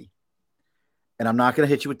the city. And I'm not gonna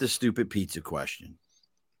hit you with the stupid pizza question.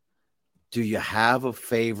 Do you have a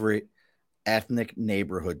favorite ethnic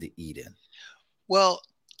neighborhood to eat in? Well,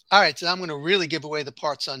 all right. So I'm going to really give away the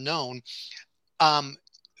parts unknown. Um,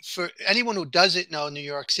 for anyone who doesn't know, New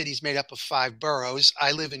York City is made up of 5 boroughs.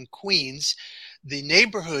 I live in Queens. The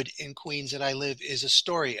neighborhood in Queens that I live is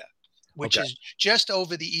Astoria, which Okay. is just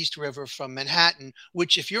over the East River from Manhattan,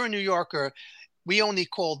 which, if you're a New Yorker, we only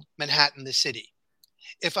call Manhattan the city.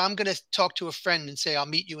 If I'm going to talk to a friend and say, I'll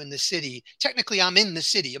meet you in the city, technically I'm in the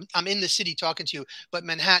city. I'm in the city talking to you, but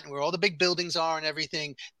Manhattan, where all the big buildings are and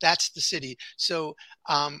everything, that's the city. So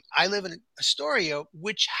I live in Astoria,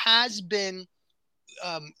 which has been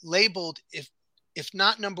labeled, if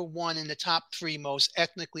not number one, in the top 3 most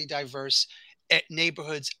ethnically diverse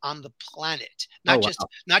neighborhoods on the planet. Oh Not just wow.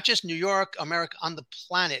 not just New York, America, on the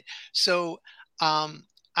planet. So um,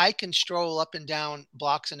 I can stroll up and down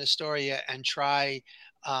blocks in Astoria and try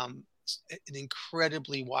um, an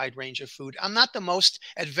incredibly wide range of food. I'm not the most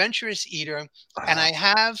adventurous eater, and I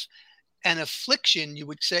have an affliction, you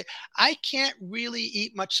would say. I can't really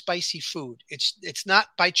eat much spicy food. It's not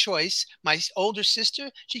by choice. My older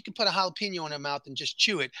sister, she can put a jalapeno in her mouth and just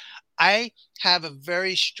chew it. I have a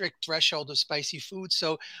very strict threshold of spicy food.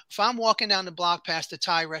 So if I'm walking down the block past a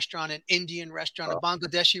Thai restaurant, an Indian restaurant, a Oh,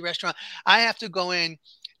 Bangladeshi restaurant, I have to go in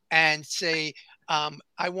and say,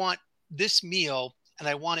 I want this meal and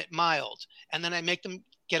I want it mild. And then I make them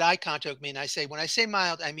get eye contact with me and I say, when I say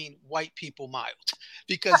mild, I mean white people mild,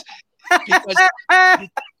 because because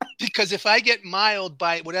because if I get mild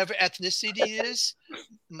by whatever ethnicity it is,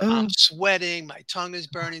 I'm oh, sweating, my tongue is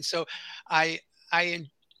burning. So I I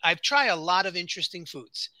I've tried a lot of interesting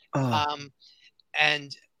foods. oh. Um,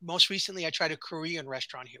 and most recently I tried a Korean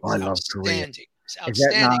restaurant here. It I was love Korea. outstanding. It's Is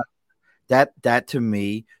that not outstanding. that to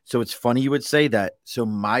me? So it's funny you would say that. So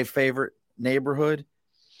my favorite neighborhood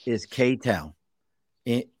is K Town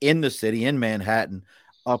in the city in Manhattan.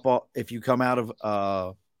 If you come out of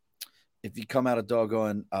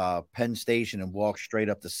doggone Penn Station and walk straight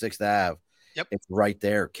up to Sixth Ave, Yep. it's right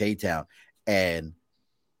there, K Town. And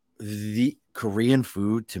the Korean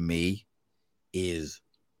food to me is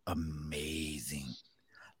amazing.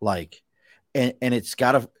 Like, and it's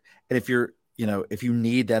got a, and if you're, if you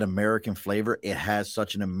need that American flavor, it has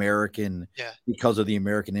such an American, Yeah. because of the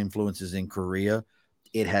American influences in Korea.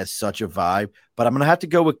 It has such a vibe. But I'm gonna have to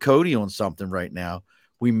go with Cody on something right now.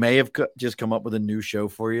 We may have just come up with a new show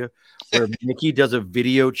for you, where Mickey does a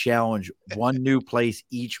video challenge, one new place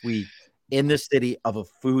each week in the city of a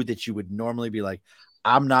food that you would normally be like,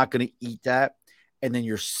 I'm not going to eat that. And then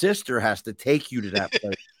your sister has to take you to that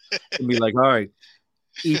place and be like, all right,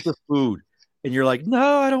 eat the food. And you're like,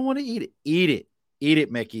 no, I don't want to eat it. Eat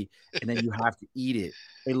it, Mickey. And then you have to eat it,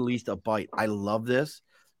 at least a bite. I love this.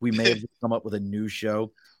 We may have just come up with a new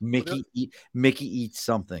show. Mickey eats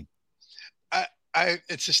something. I,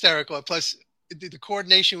 it's hysterical. Plus, the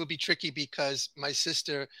coordination would be tricky because my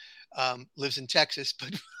sister lives in Texas,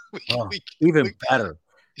 but we, Oh, we, even we better.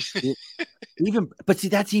 It- Even, but see,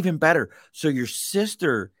 that's even better. So your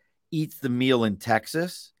sister eats the meal in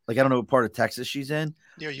Texas. Like I don't know what part of Texas she's in.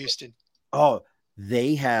 Near Houston. Oh,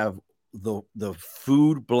 they have the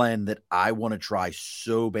food blend that I want to try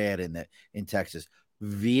so bad in Texas.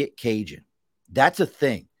 Viet Cajun. That's a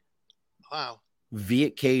thing. Wow.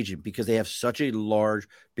 Viet Cajun, because they have such a large,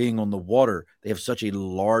 being on the water, they have such a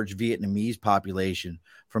large Vietnamese population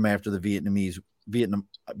from after the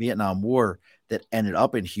Vietnam War that ended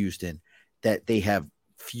up in Houston, that they have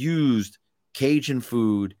fused Cajun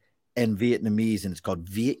food and Vietnamese, and it's called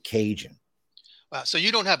Viet Cajun. Wow. So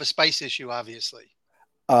you don't have a spice issue, obviously.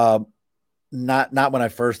 Um, not when I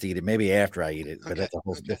first eat it, maybe after I eat it, but Okay. that's a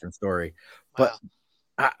whole Okay. different story. But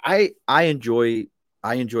Wow. I enjoy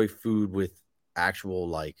food with actual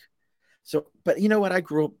like so. But you know what? I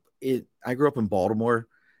grew up in Baltimore,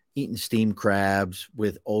 eating steamed crabs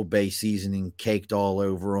with Old Bay seasoning caked all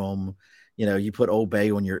over them. You know, you put Old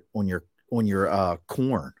Bay on your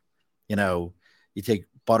corn. You know, you take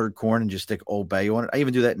buttered corn and just stick Old Bay on it. I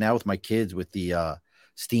even do that now with my kids with the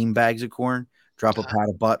steam bags of corn. Drop a Uh-huh.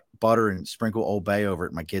 pat of butter and sprinkle Old Bay over it.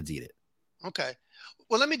 And my kids eat it. Okay.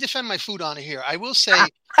 Well, let me defend my food honor here. I will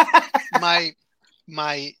say my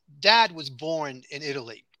my dad was born in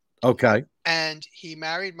Italy, Okay. and he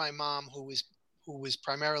married my mom, who was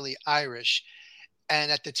primarily Irish.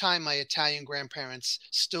 And at the time, my Italian grandparents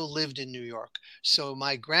still lived in New York. So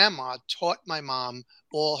my grandma taught my mom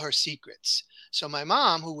all her secrets. So my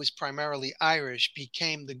mom, who was primarily Irish,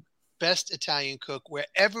 became the best Italian cook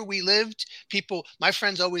wherever we lived. My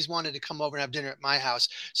friends always wanted to come over and have dinner at my house.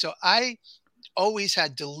 So I always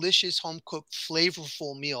had delicious home cooked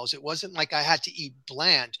flavorful meals. It wasn't like I had to eat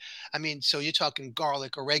bland. I mean, so you're talking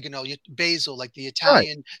garlic, oregano, basil, like the Right.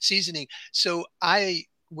 Italian seasoning. So I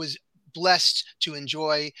was blessed to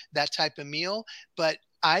enjoy that type of meal, but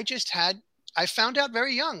I found out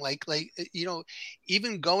very young,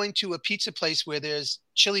 even going to a pizza place where there's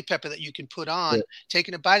chili pepper that you can put Yeah. on,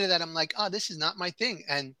 taking a bite of that, I'm like, oh, this is not my thing.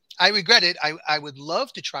 And I regret it. I would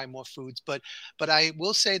love to try more foods, but I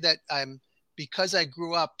will say that because I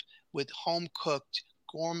grew up with home cooked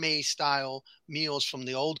gourmet style meals from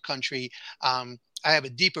the old country, I have a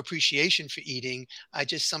deep appreciation for eating. I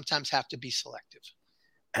just sometimes have to be selective.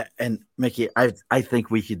 And Mickey, I think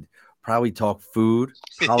we could probably talk food.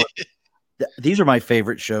 These are my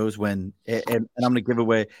favorite shows and I'm going to give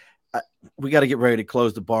away. Uh, we got to get ready to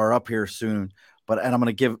close the bar up here soon, and I'm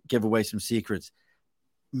going to give away some secrets.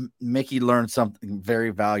 Mickey learned something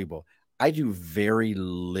very valuable. I do very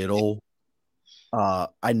little.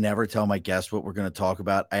 I never tell my guests what we're going to talk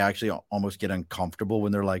about. I actually almost get uncomfortable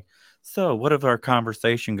when they're like, "So, what is our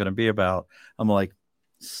conversation going to be about?" I'm like,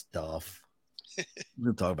 "Stuff. We're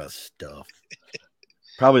going to talk about stuff.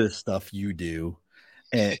 Probably the stuff you do."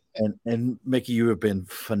 And Mickey, you have been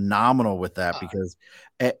phenomenal with that Uh, because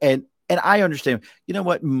and I understand. You know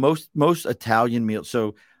what? Most Italian meals.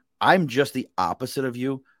 So I'm just the opposite of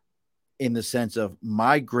you in the sense of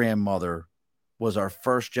my grandmother was our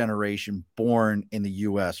first generation born in the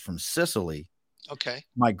U.S. from Sicily. okay.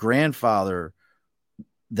 My grandfather,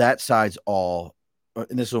 that side's all,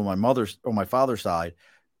 and this is on my father's side.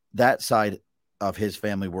 That side of his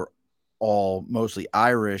family were all mostly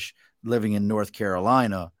Irish, living in North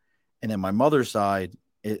Carolina, and then my mother's side,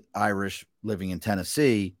 Irish, living in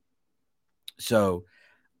Tennessee. So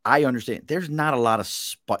I understand. There's not a lot of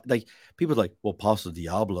like people are like, well, pasta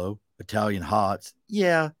Diablo, Italian hots.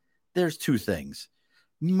 Yeah, there's two things.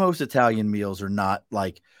 Most Italian meals are not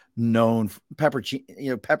like known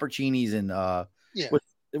pepperoncinis and Yeah.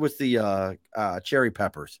 what's the cherry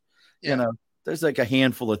peppers. You Yeah. know, there's like a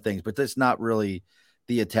handful of things, but that's not really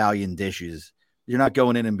the Italian dishes. You're not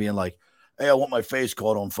going in and being like, "Hey, I want my face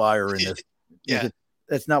caught on fire in this." Like Yeah.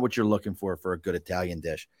 that's not what you're looking for a good Italian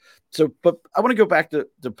dish. So, but I want to go back to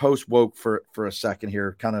post woke for a second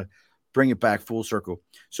here, kind of bring it back full circle.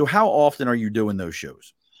 So, how often are you doing those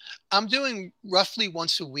shows? I'm doing roughly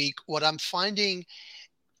once a week. What I'm finding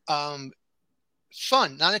um,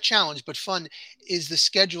 fun, not a challenge, but fun, is the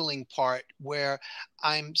scheduling part where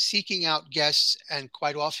I'm seeking out guests, and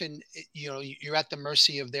quite often, you're at the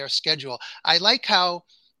mercy of their schedule. I like how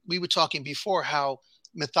we were talking before, how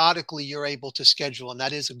methodically you're able to schedule, and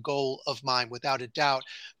that is a goal of mine without a doubt.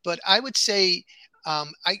 But I would say,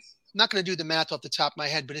 I'm not going to do the math off the top of my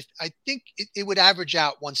head, but I think it would average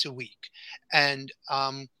out once a week. And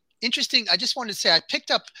interesting, I just wanted to say, I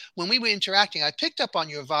picked up when we were interacting, I picked up on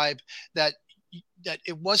your vibe that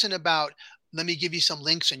it wasn't about, let me give you some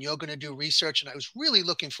links and you're going to do research. And I was really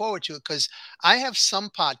looking forward to it because I have some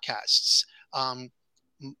podcasts. Um,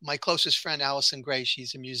 my closest friend, Allison Gray,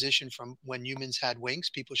 she's a musician from When Humans Had Wings.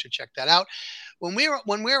 People should check that out. When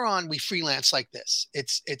we're on, we freelance like this.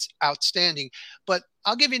 It's outstanding. But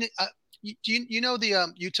I'll give you, you know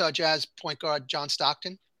the Utah Jazz point guard, John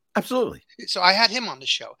Stockton? Absolutely. So I had him on the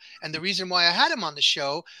show. And the reason why I had him on the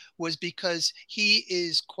show was because he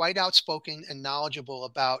is quite outspoken and knowledgeable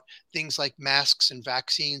about things like masks and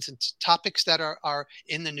vaccines and topics that are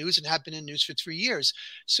in the news and have been in news for 3 years.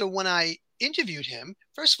 So when I interviewed him,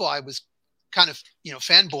 first of all, I was kind of,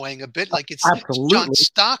 fanboying a bit, like it's John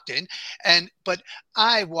Stockton. But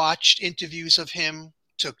I watched interviews of him,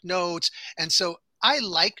 took notes. And so I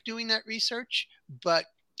like doing that research, but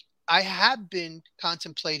I have been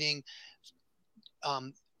contemplating a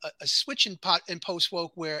switch in post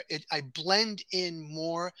woke where I blend in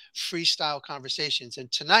more freestyle conversations. And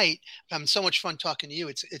tonight, I'm having so much fun talking to you.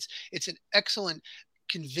 It's an excellent,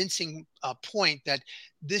 convincing point that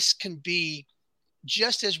this can be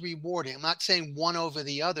just as rewarding. I'm not saying one over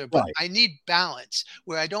the other, but right. I need balance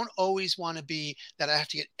where I don't always want to be that I have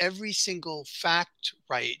to get every single fact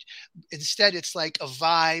right. Instead, it's like a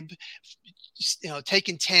vibe,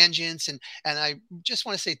 taking tangents. And I just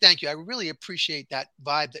want to say thank you. I really appreciate that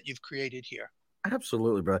vibe that you've created here.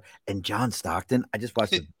 Absolutely, bro. And John Stockton, I just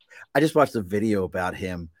watched a video about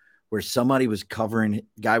him where somebody was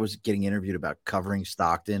guy was getting interviewed about covering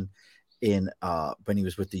Stockton when he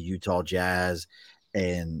was with the Utah Jazz,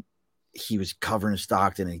 and he was covering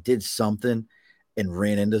Stockton, and he did something and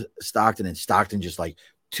ran into Stockton, and Stockton just like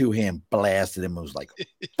two-hand blasted him and was like,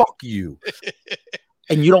 fuck you.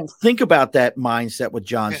 And you don't think about that mindset with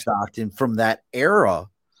John Stockton from that era,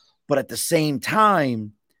 but at the same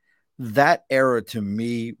time, that era to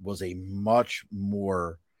me was a much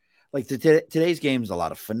more like today's game is a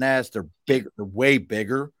lot of finesse. They're big, they're way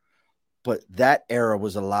bigger. But that era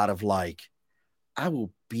was a lot of like, I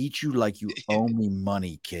will beat you like you owe me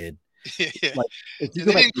money, kid. Like, they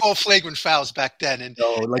didn't call flagrant fouls back then. And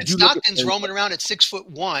Stockton's roaming around at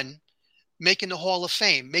 6'1", making the Hall of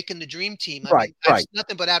Fame, making the dream team. I mean, I have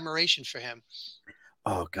nothing but admiration for him.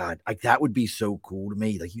 Oh, God. Like, that would be so cool to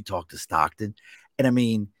me. Like, you talk to Stockton. And I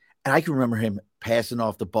mean, and I can remember him passing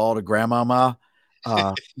off the ball to Grandmama.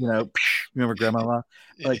 Remember Grandmama?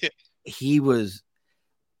 Like, he was...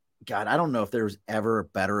 God, I don't know if there was ever a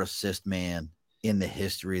better assist man in the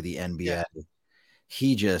history of the NBA. Yeah.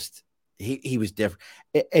 He was different,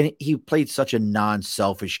 and he played such a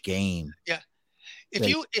non-selfish game. Yeah.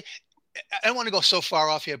 I don't want to go so far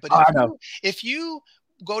off here, but if you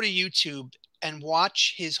go to YouTube and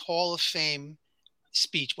watch his Hall of Fame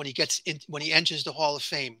speech when he enters the Hall of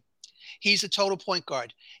Fame, he's a total point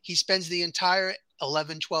guard. He spends the entire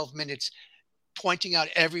 11, 12 minutes pointing out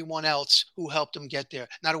everyone else who helped him get there.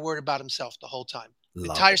 Not a word about himself the whole time. The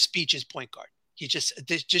entire speech is point guard. He's just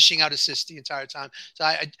dishing out assists the entire time. So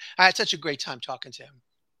I had such a great time talking to him.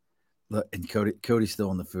 Look, and Cody's still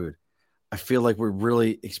on the food. I feel like we're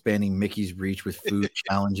really expanding Mickey's reach with food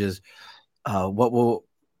challenges. What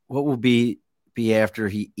will be after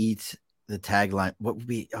he eats the tagline? What would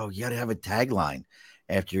be? Oh, you got to have a tagline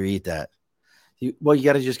after you eat that. You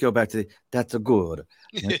got to just go back to that's a good.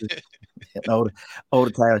 Old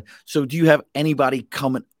tagline. So, do you have anybody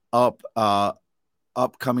coming up?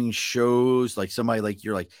 Upcoming shows, like somebody like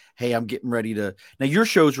you're like, hey, I'm getting ready to. Now your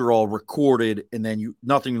shows are all recorded and then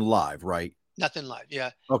nothing live, right? Nothing live,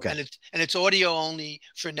 yeah. Okay. And it's audio only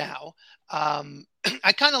for now.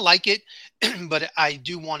 I kind of like it, but I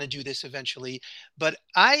do want to do this eventually. But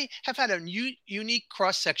I have had a unique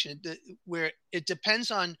cross section where it depends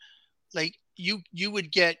on, like you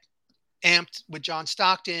would get amped with John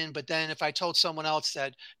Stockton, but then if I told someone else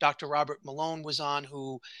that Dr. Robert Malone was on,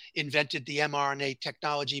 who invented the mRNA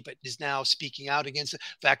technology but is now speaking out against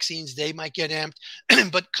vaccines, they might get amped.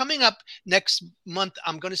 But coming up next month,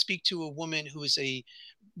 I'm going to speak to a woman who is a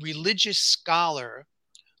religious scholar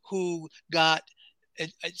who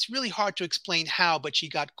it's really hard to explain how, but she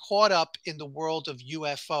got caught up in the world of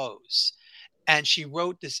UFOs. And she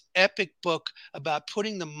wrote this epic book about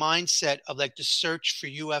putting the mindset of like the search for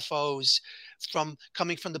UFOs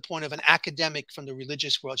coming from the point of an academic from the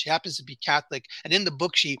religious world. She happens to be Catholic. And in the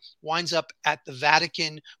book, she winds up at the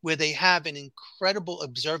Vatican, where they have an incredible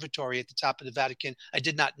observatory at the top of the Vatican. I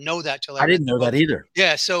did not know that till I didn't know that either.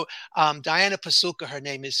 Yeah. So Diana Pasulka, her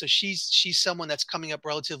name is. So she's someone that's coming up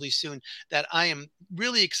relatively soon that I am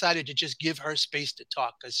really excited to just give her space to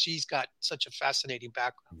talk, because she's got such a fascinating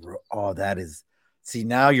background. Oh, that is. See,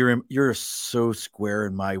 now you're so square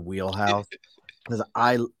in my wheelhouse, because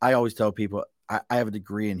I always tell people I have a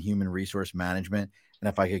degree in human resource management, and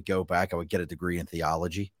if I could go back, I would get a degree in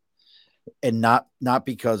theology, and not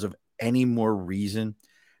because of any more reason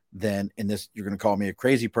then, and this, you're going to call me a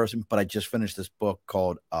crazy person, but I just finished this book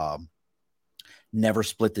called Never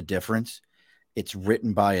Split the Difference. It's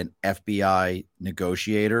written by an FBI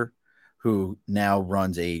negotiator who now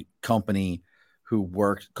runs a company who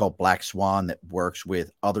works called Black Swan that works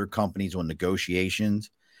with other companies on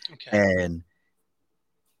negotiations. Okay. And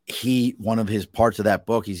one of his parts of that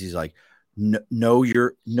book, he's like, know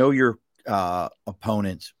your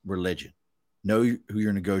opponent's religion. Know who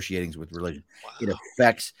you're negotiating with religion. Wow.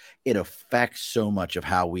 It affects so much of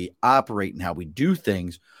how we operate and how we do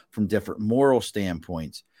things from different moral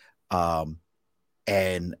standpoints.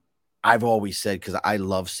 And I've always said, because I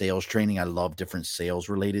love sales training, I love different sales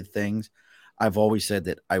related things. I've always said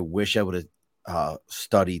that I wish I would have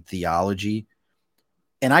studied theology.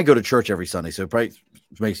 And I go to church every Sunday, so it probably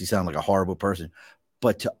makes you sound like a horrible person.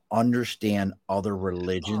 But to understand other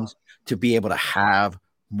religions, to be able to have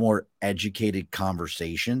more educated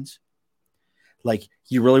conversations, like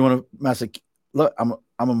you really want to mess. Look, I'm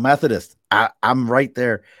a Methodist. I'm right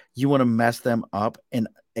there. You want to mess them up and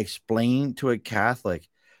explain to a Catholic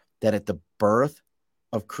that at the birth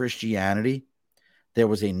of Christianity, there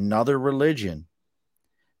was another religion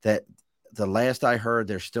that the last I heard,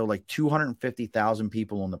 there's still like 250,000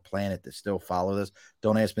 people on the planet that still follow this.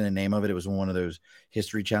 Don't ask me the name of it. It was one of those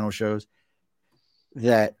History Channel shows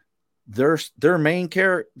that their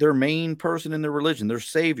main person in their religion, their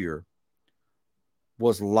savior,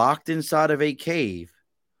 was locked inside of a cave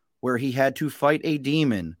where he had to fight a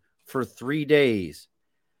demon for 3 days,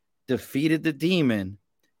 defeated the demon,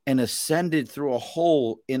 and ascended through a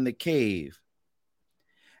hole in the cave,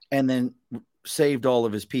 and then saved all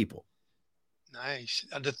of his people. Nice.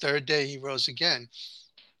 On the third day, he rose again.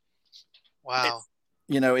 Wow.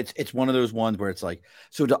 It's one of those ones where it's like,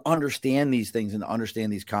 so to understand these things and to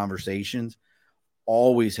understand these conversations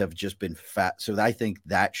always have just been fat. So I think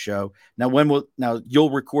that show now, you'll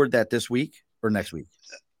record that this week or next week?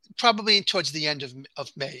 Probably towards the end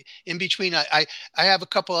of May. In between, I have a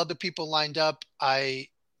couple other people lined up. I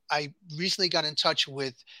recently got in touch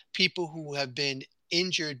with people who have been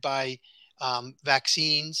injured by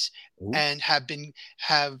vaccines. Ooh. And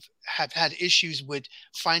have had issues with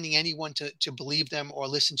finding anyone to believe them or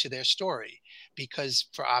listen to their story, because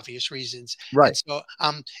for obvious reasons. Right. And so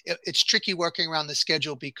it's tricky working around the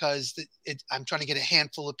schedule because I'm trying to get a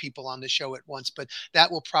handful of people on the show at once, but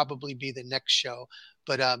that will probably be the next show.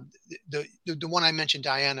 But the one I mentioned,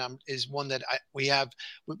 Diana, is one that we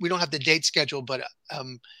don't have the date scheduled, but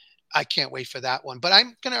I can't wait for that one. But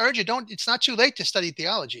I'm going to urge you, it's not too late to study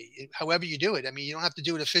theology, however you do it. I mean, you don't have to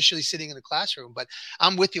do it officially sitting in a classroom, but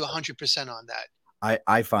I'm with you 100% on that.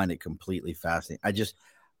 I find it completely fascinating.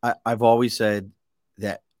 I've always said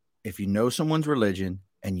that if you know someone's religion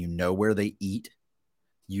and you know where they eat,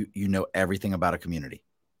 you know everything about a community.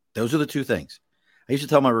 Those are the two things. I used to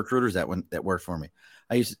tell my recruiters that worked for me.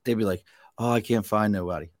 They'd be like, "Oh, I can't find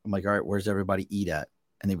nobody." I'm like, "All right, where's everybody eat at?"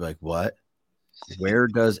 And they'd be like, "What? Where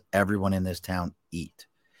does everyone in this town eat?"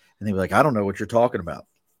 And they'd be like, "I don't know what you're talking about."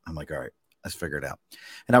 I'm like, "All right, let's figure it out."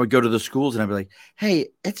 And I would go to the schools and I'd be like, "Hey,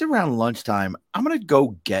 it's around lunchtime. I'm going to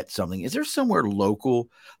go get something. Is there somewhere local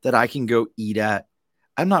that I can go eat at?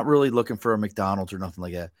 I'm not really looking for a McDonald's or nothing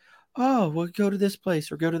like that." "Oh, well, go to this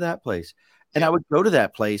place or go to that place." And I would go to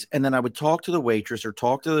that place and then I would talk to the waitress or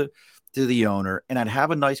talk to the owner, and I'd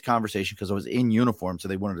have a nice conversation because I was in uniform. So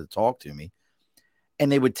they wanted to talk to me,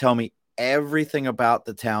 and they would tell me everything about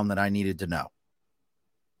the town that I needed to know.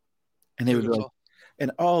 And they would be like,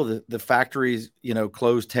 and the factories,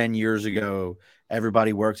 closed 10 years ago.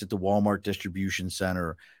 Everybody works at the Walmart distribution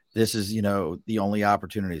center. This is, the only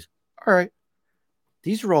opportunities. All right.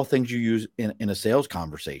 These are all things you use in a sales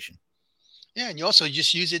conversation. Yeah, and you also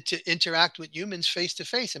just use it to interact with humans face to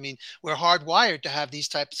face. I mean, we're hardwired to have these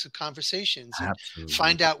types of conversations and Absolutely.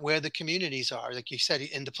 find out where the communities are, like you said,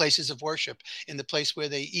 in the places of worship, in the place where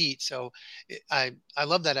they eat. So I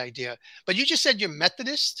love that idea. But you just said you're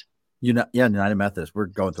Methodist? Yeah, United Methodist. We're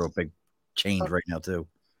going through a big change right now too.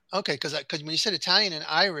 Okay, because when you said Italian and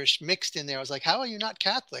Irish mixed in there, I was like, how are you not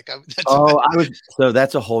Catholic? So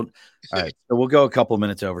that's a whole. All right, so we'll go a couple of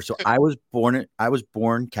minutes over. So I was born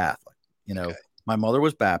Catholic. Okay. My mother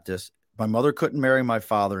was Baptist. My mother couldn't marry my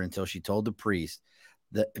father until she told the priest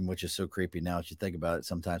which is so creepy now if you think about it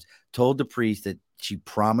sometimes, told the priest that she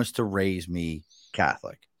promised to raise me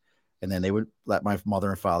Catholic. And then they would let my mother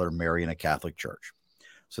and father marry in a Catholic church.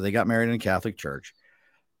 So they got married in a Catholic church,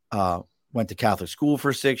 went to Catholic school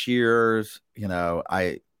for 6 years.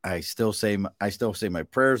 I still say my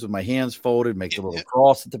prayers with my hands folded, make the little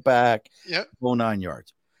cross at the back, whole 9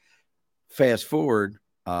 yards. Fast forward,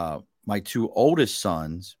 my two oldest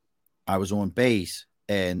sons, I was on base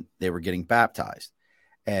and they were getting baptized.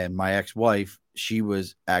 And my ex-wife, she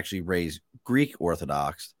was actually raised Greek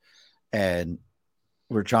Orthodox, and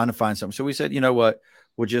we're trying to find something. So we said, you know what,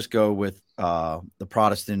 we'll just go with the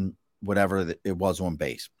Protestant, whatever it was on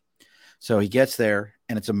base. So he gets there,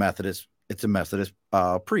 and it's a Methodist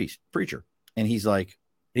preacher. And he's like,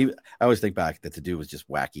 I always think back that the dude was just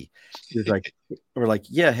wacky. He's like, we're like,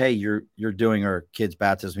 yeah, hey, you're doing our kid's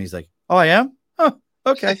baptism. He's like, oh, I am? Oh,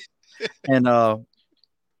 okay. And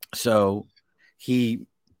so he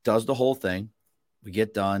does the whole thing. We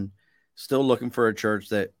get done, still looking for a church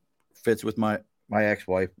that fits with my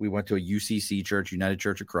ex-wife. We went to a UCC church, United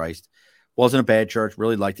Church of Christ. Wasn't a bad church.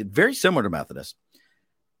 Really liked it. Very similar to Methodist.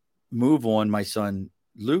 Move on. My son,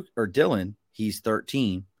 Dylan, he's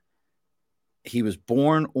 13. He was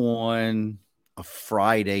born on a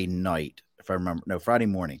Friday night, if I remember. No, Friday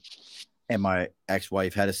morning. And my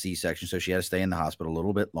ex-wife had a C-section, so she had to stay in the hospital a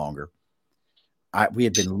little bit longer. We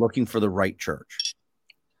had been looking for the right church.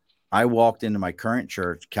 I walked into my current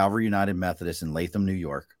church, Calvary United Methodist in Latham, New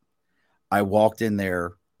York. I walked in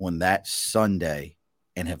there on that Sunday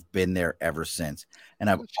and have been there ever since. And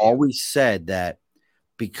I've always said that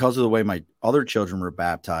because of the way my other children were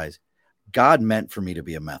baptized, God meant for me to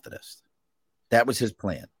be a Methodist. That was his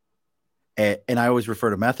plan. And I always refer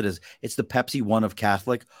to Methodist. It's the Pepsi one of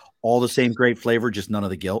Catholic. All the same great flavor, just none of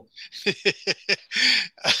the guilt.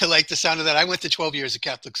 I like the sound of that. I went to 12 years of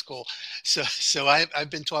Catholic school. So I've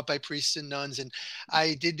been taught by priests and nuns, and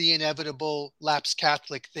I did the inevitable lapsed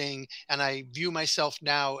Catholic thing. And I view myself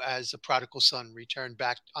now as a prodigal son, returned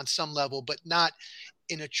back on some level, but not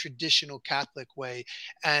in a traditional Catholic way.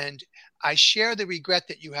 And I share the regret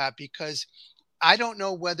that you have, because I don't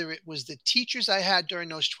know whether it was the teachers I had during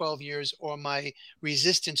those 12 years or my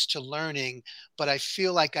resistance to learning, but I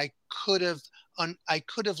feel like I could have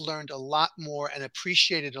learned a lot more and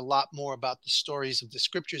appreciated a lot more about the stories of the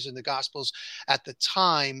scriptures and the gospels at the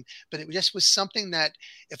time. But it just was something that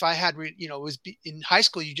if I had, it was in high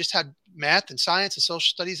school, you just had math and science and social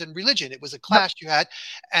studies and religion. It was a class you had,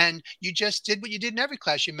 and you just did what you did in every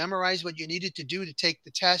class. You memorized what you needed to do to take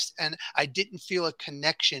the test. And I didn't feel a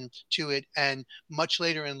connection to it. And much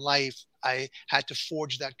later in life, I had to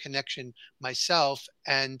forge that connection myself.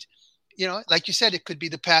 And like you said, it could be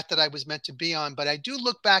the path that I was meant to be on. But I do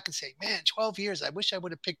look back and say, man, 12 years, I wish I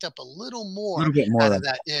would have picked up a little bit more out of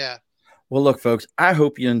that. Yeah. Well, look, folks, I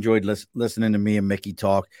hope you enjoyed listening to me and Mickey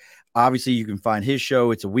talk. Obviously, you can find his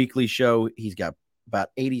show. It's a weekly show. He's got about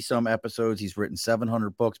 80-some episodes. He's written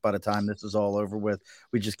 700 books by the time this is all over with.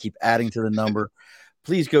 We just keep adding to the number.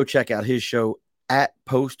 Please go check out his show at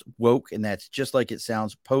Post Woke, and that's just like it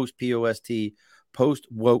sounds, Post, P-O-S-T, Post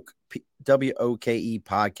Woke, W-O-K-E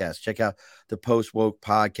podcast. Check out the Post Woke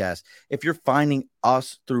podcast. If you're finding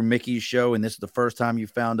us through Mickey's show and this is the first time you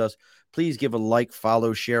found us, please give a like,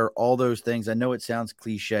 follow, share, all those things. I know it sounds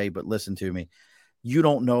cliche, but listen to me. You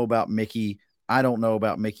don't know about Mickey. I don't know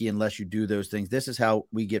about Mickey unless you do those things. This is how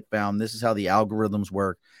we get found. This is how the algorithms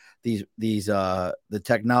work. The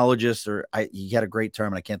technologists, he had a great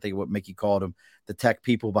term and I can't think of what Mickey called them, the tech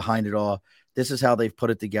people behind it all. This is how they've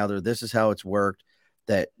put it together. This is how it's worked,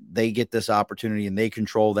 that they get this opportunity and they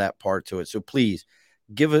control that part to it. So please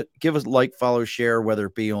give us like, follow, share, whether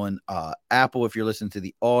it be on Apple, if you're listening to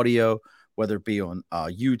the audio, whether it be on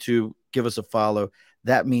YouTube, give us a follow.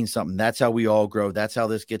 That means something. That's how we all grow. That's how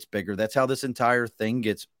this gets bigger. That's how this entire thing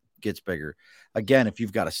gets bigger. Again, if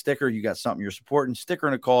you've got a sticker, you got something you're supporting, sticker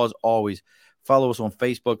and a cause, always follow us on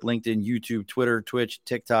Facebook, LinkedIn, YouTube, Twitter, Twitch,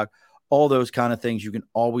 TikTok, all those kind of things. You can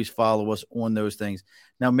always follow us on those things.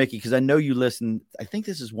 Now, Mickey, because I know you listen, I think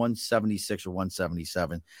this is 176 or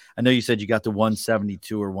 177. I know you said you got to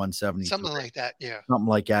 172 or 170. Something like that, yeah. Something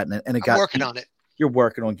like that. And I'm working on it. You're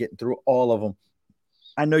working on getting through all of them.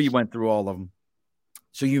 I know you went through all of them.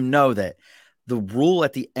 So you know that the rule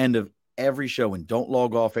at the end of every show, and don't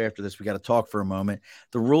log off after this, we got to talk for a moment.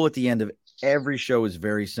 The rule at the end of every show is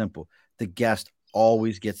very simple. The guest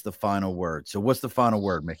always gets the final word. So what's the final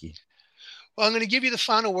word, Mickey? Well, I'm going to give you the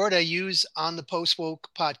final word I use on the Post Woke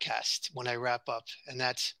podcast when I wrap up, and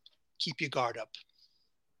that's keep your guard up.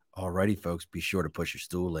 All righty, folks. Be sure to push your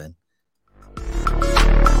stool in.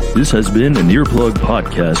 This has been an Earplug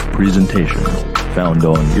Podcast presentation. Found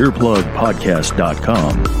on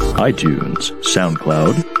earplugpodcast.com, iTunes,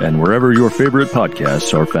 SoundCloud, and wherever your favorite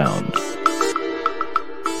podcasts are found.